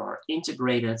 etc., are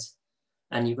integrated,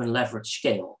 and you can leverage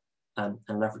scale. And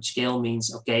leverage scale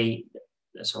means, okay,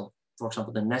 so for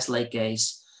example, the Nestle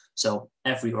case, so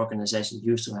every organization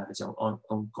used to have its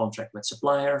own contract with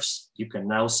suppliers. You can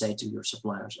now say to your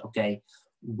suppliers, okay,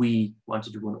 we want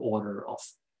to do an order of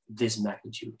this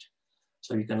magnitude.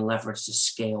 So you can leverage the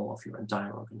scale of your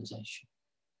entire organization.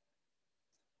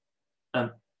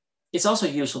 It's also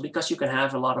useful because you can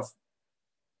have a lot of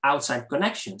outside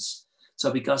connections.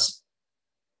 So because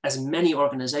as many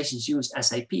organizations use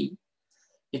SAP,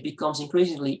 it becomes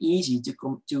increasingly easy to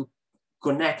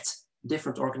connect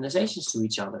different organizations to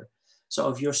each other. So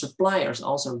if your suppliers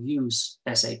also use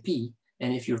SAP,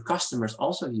 and if your customers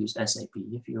also use SAP,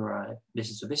 if you're a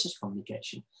business-to-business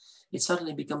communication, it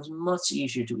suddenly becomes much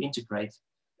easier to integrate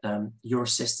your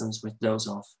systems with those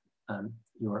of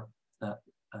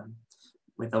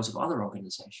other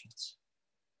organizations.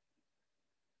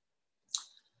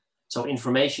 So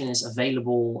information is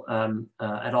available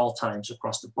at all times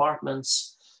across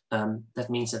departments. That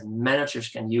means that managers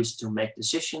can use it to make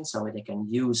decisions, so they can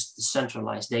use the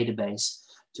centralized database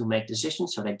to make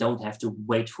decisions, so they don't have to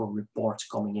wait for reports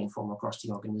coming in from across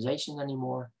the organization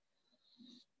anymore.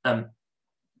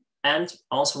 And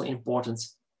also important,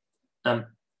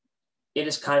 it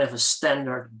is kind of a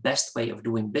standard best way of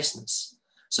doing business.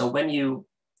 So when you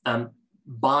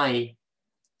buy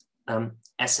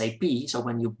SAP, so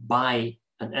when you buy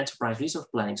an enterprise resource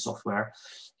planning software,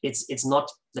 it's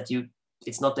not that you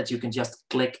can just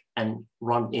click and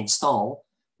run install.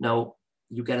 No,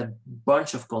 you get a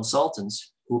bunch of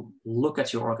consultants who look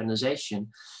at your organization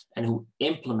and who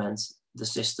implement the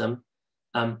system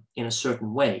in a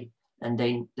certain way. And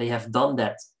they have done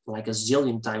that like a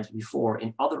zillion times before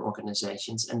in other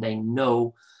organizations, and they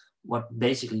know what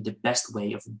basically the best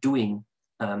way of doing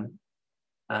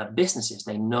business is.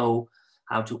 They know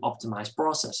how to optimize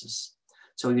processes.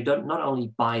 So you don't not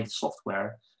only buy the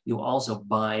software, you also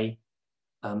buy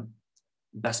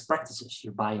best practices.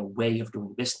 You buy a way of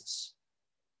doing business.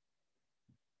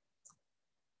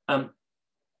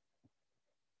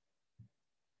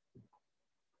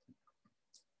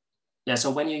 Yeah,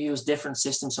 so when you use different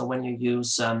systems, so when you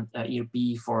use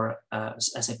ERP for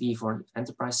SAP for an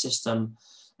enterprise system,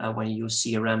 when you use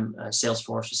CRM,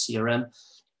 Salesforce CRM,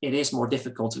 it is more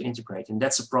difficult to integrate. And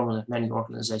that's a problem that many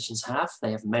organizations have.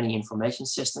 They have many information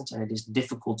systems, and it is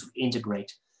difficult to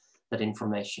integrate that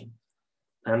information.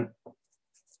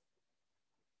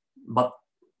 But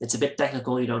it's a bit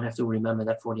technical. You don't have to remember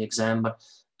that for the exam, but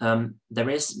there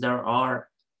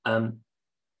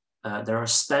are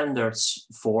standards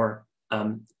for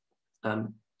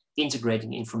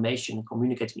integrating information and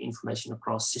communicating information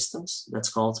across systems. That's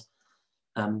called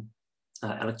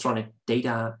electronic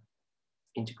data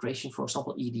integration, for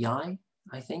example, EDI,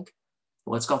 I think.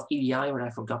 Well, it's called EDI, but I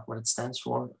forgot what it stands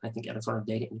for. I think electronic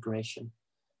data integration.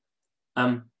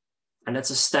 And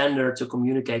that's a standard to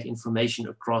communicate information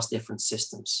across different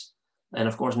systems. And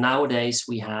of course, nowadays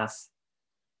we have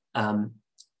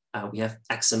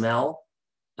XML,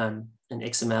 and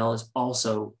XML is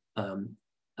also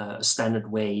a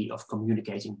standard way of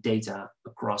communicating data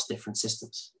across different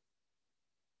systems.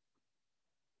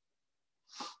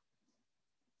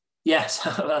 Yes,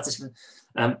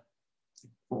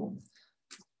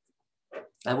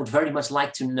 I would very much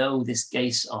like to know this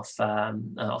case of a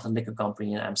liquor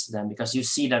company in Amsterdam, because you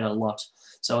see that a lot.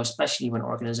 So especially when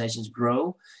organizations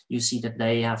grow, you see that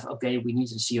they have, okay, we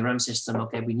need a CRM system,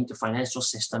 okay, we need a financial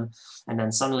system, and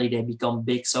then suddenly they become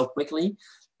big so quickly,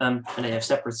 and they have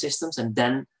separate systems, and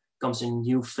then comes a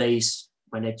new phase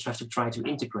when they try to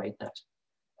integrate that.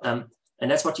 And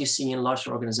that's what you see in large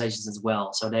organizations as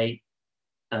well. So they,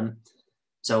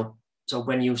 so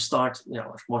when you start,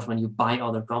 of course, when you buy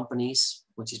other companies,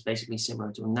 which is basically similar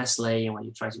to Nestle, and when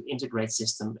you try to integrate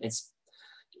system, it's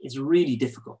really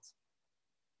difficult.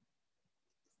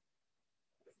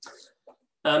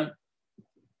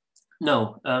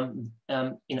 No,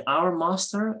 in our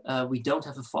master, we don't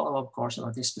have a follow-up course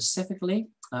on this specifically.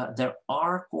 There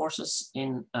are courses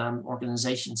in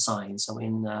organization science, so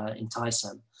in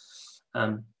TISEM,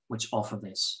 which offer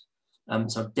this.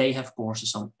 So they have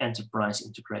courses on enterprise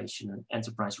integration and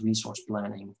enterprise resource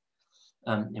planning,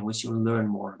 in which you learn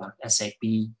more about SAP,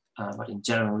 but in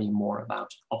generally more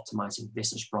about optimizing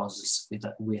business processes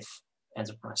with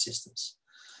enterprise systems.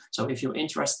 So if you're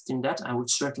interested in that, I would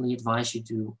certainly advise you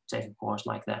to take a course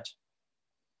like that.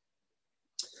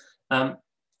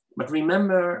 But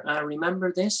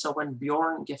remember this. So when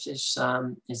Bjorn gives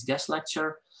his guest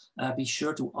lecture, be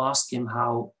sure to ask him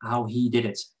how he did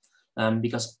it,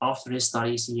 because after his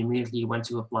studies, he immediately went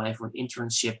to apply for an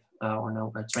internship or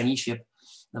no, a traineeship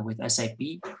with SAP,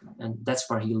 and that's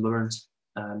where he learned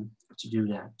to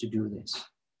do this.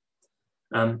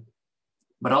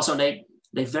 But also they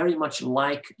very much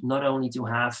like not only to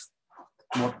have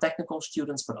more technical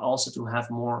students, but also to have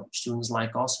more students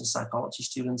like us, psychology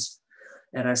students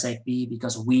at SAP,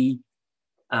 because we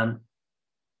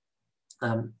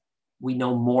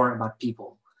know more about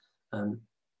people.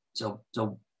 So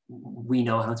we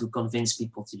know how to convince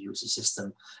people to use the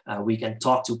system. We can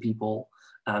talk to people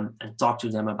and talk to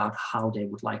them about how they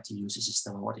would like to use the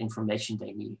system and what information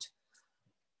they need.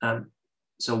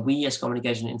 So we as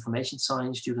communication and information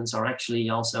science students are actually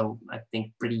also, I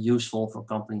think, pretty useful for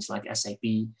companies like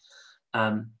SAP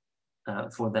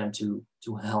for them to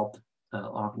help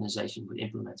organizations with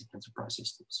implementing enterprise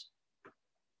systems.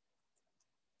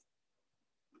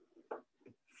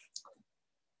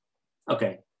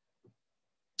 Okay.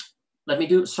 Let me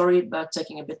do, sorry about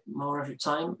taking a bit more of your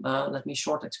time. Let me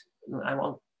I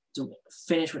want to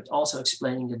finish with also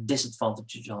explaining the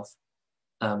disadvantages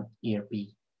of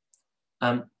ERP.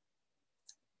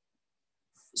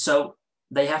 So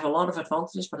they have a lot of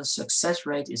advantages, but the success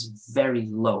rate is very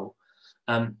low.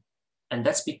 And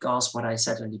that's because what I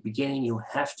said in the beginning, you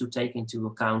have to take into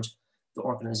account the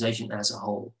organization as a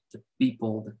whole, the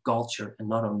people, the culture, and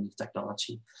not only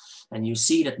technology. And you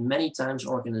see that many times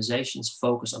organizations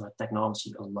focus on the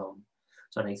technology alone.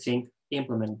 So they think,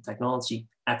 implement technology,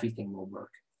 everything will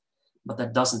work. But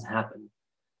that doesn't happen.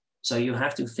 So you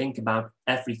have to think about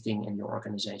everything in your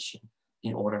organization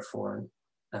in order for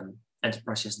an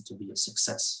enterprise system to be a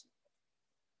success.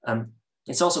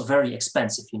 It's also very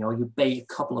expensive. You know, you pay a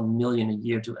couple of million a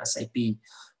year to SAP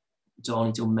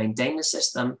to maintain the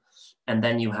system, and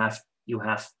then you have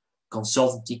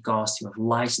consultancy costs, you have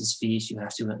license fees, you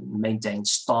have to maintain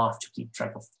staff to keep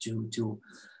track of to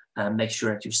make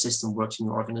sure that your system works in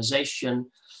your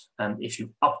organization. If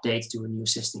you update to a new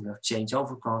system, you have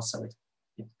changeover costs, so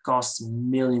it costs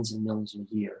millions and millions a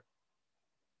year.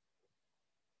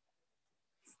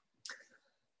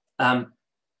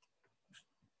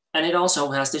 And it also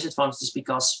has disadvantages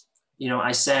because, you know,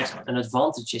 I said an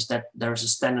advantage is that there is a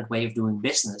standard way of doing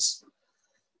business.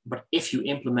 But if you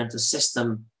implement a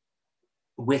system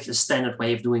with a standard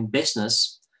way of doing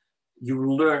business, you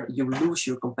lose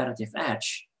your competitive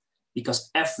edge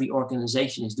because every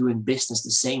organization is doing business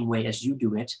the same way as you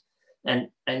do it.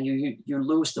 And you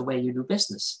lose the way you do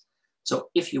business. So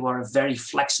if you are a very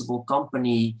flexible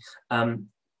company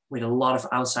with a lot of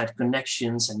outside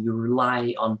connections and you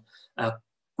rely on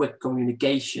quick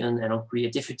communication and on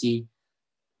creativity,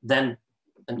 then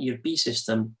an ERP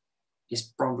system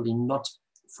is probably not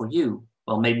for you.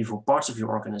 Well, maybe for parts of your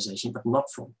organization, but not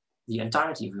for the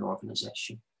entirety of your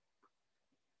organization.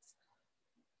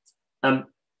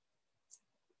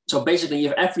 So basically,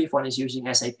 if everyone is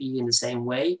using SAP in the same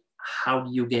way, how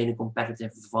do you gain a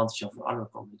competitive advantage over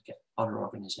other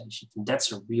organizations? And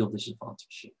that's a real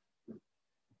disadvantage.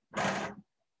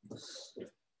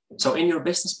 So in your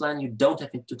business plan, you don't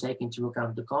have to take into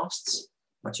account the costs,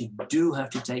 but you do have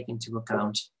to take into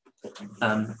account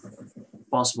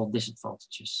possible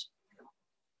disadvantages.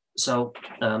 So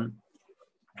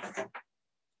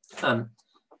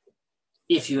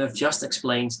if you have just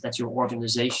explained that your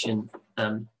organization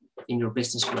in your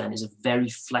business plan is a very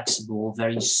flexible,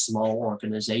 very small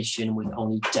organization with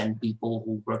only 10 people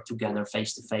who work together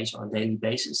face-to-face on a daily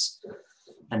basis,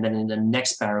 and then in the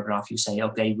next paragraph you say,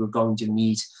 okay, we're going to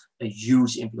need a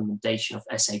huge implementation of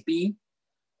SAP,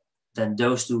 then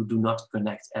those two do not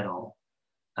connect at all.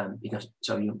 Because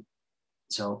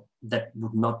so that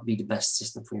would not be the best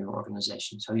system for your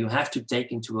organization. So you have to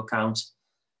take into account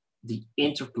the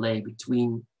interplay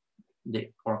between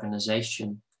the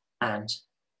organization and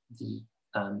the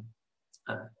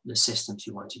systems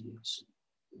you want to use.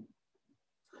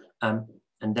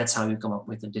 And that's how you come up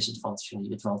with the disadvantage and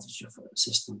the advantage of a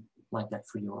system like that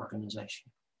for your organization.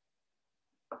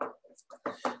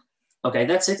 Okay,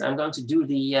 that's it. I'm going to do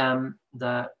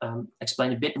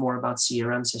explain a bit more about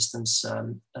CRM systems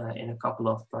in a couple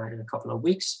of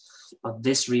weeks. But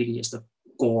this really is the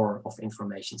core of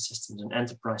information systems, and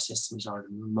enterprise systems are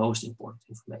the most important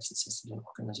information systems in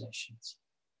organizations.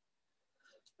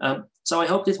 So I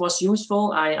hope this was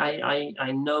useful.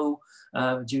 I know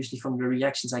usually from the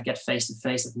reactions I get face to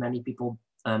face that many people,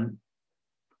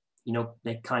 you know,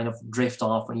 they kind of drift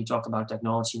off when you talk about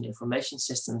technology and information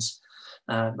systems.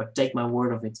 But take my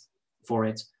word for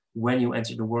it, when you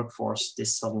enter the workforce,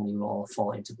 this suddenly will all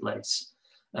fall into place.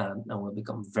 and will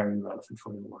become very relevant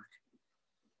for your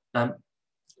work.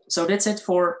 So that's it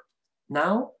for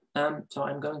now. So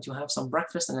I'm going to have some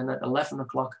breakfast, and then at 11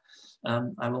 o'clock,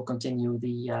 I will continue with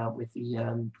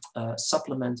the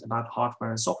supplement about hardware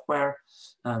and software.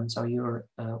 So you're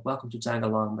welcome to tag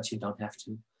along, but you don't have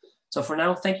to. So for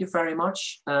now, thank you very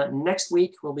much. Next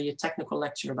week will be a technical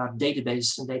lecture about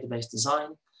database and database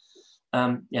design.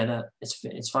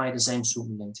 It's via the same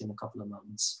Zoom link in a couple of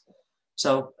moments.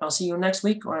 So I'll see you next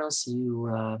week, or I'll see you,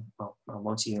 well, I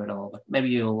won't see you at all, but maybe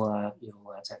you'll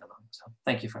tag along. So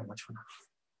thank you very much for now.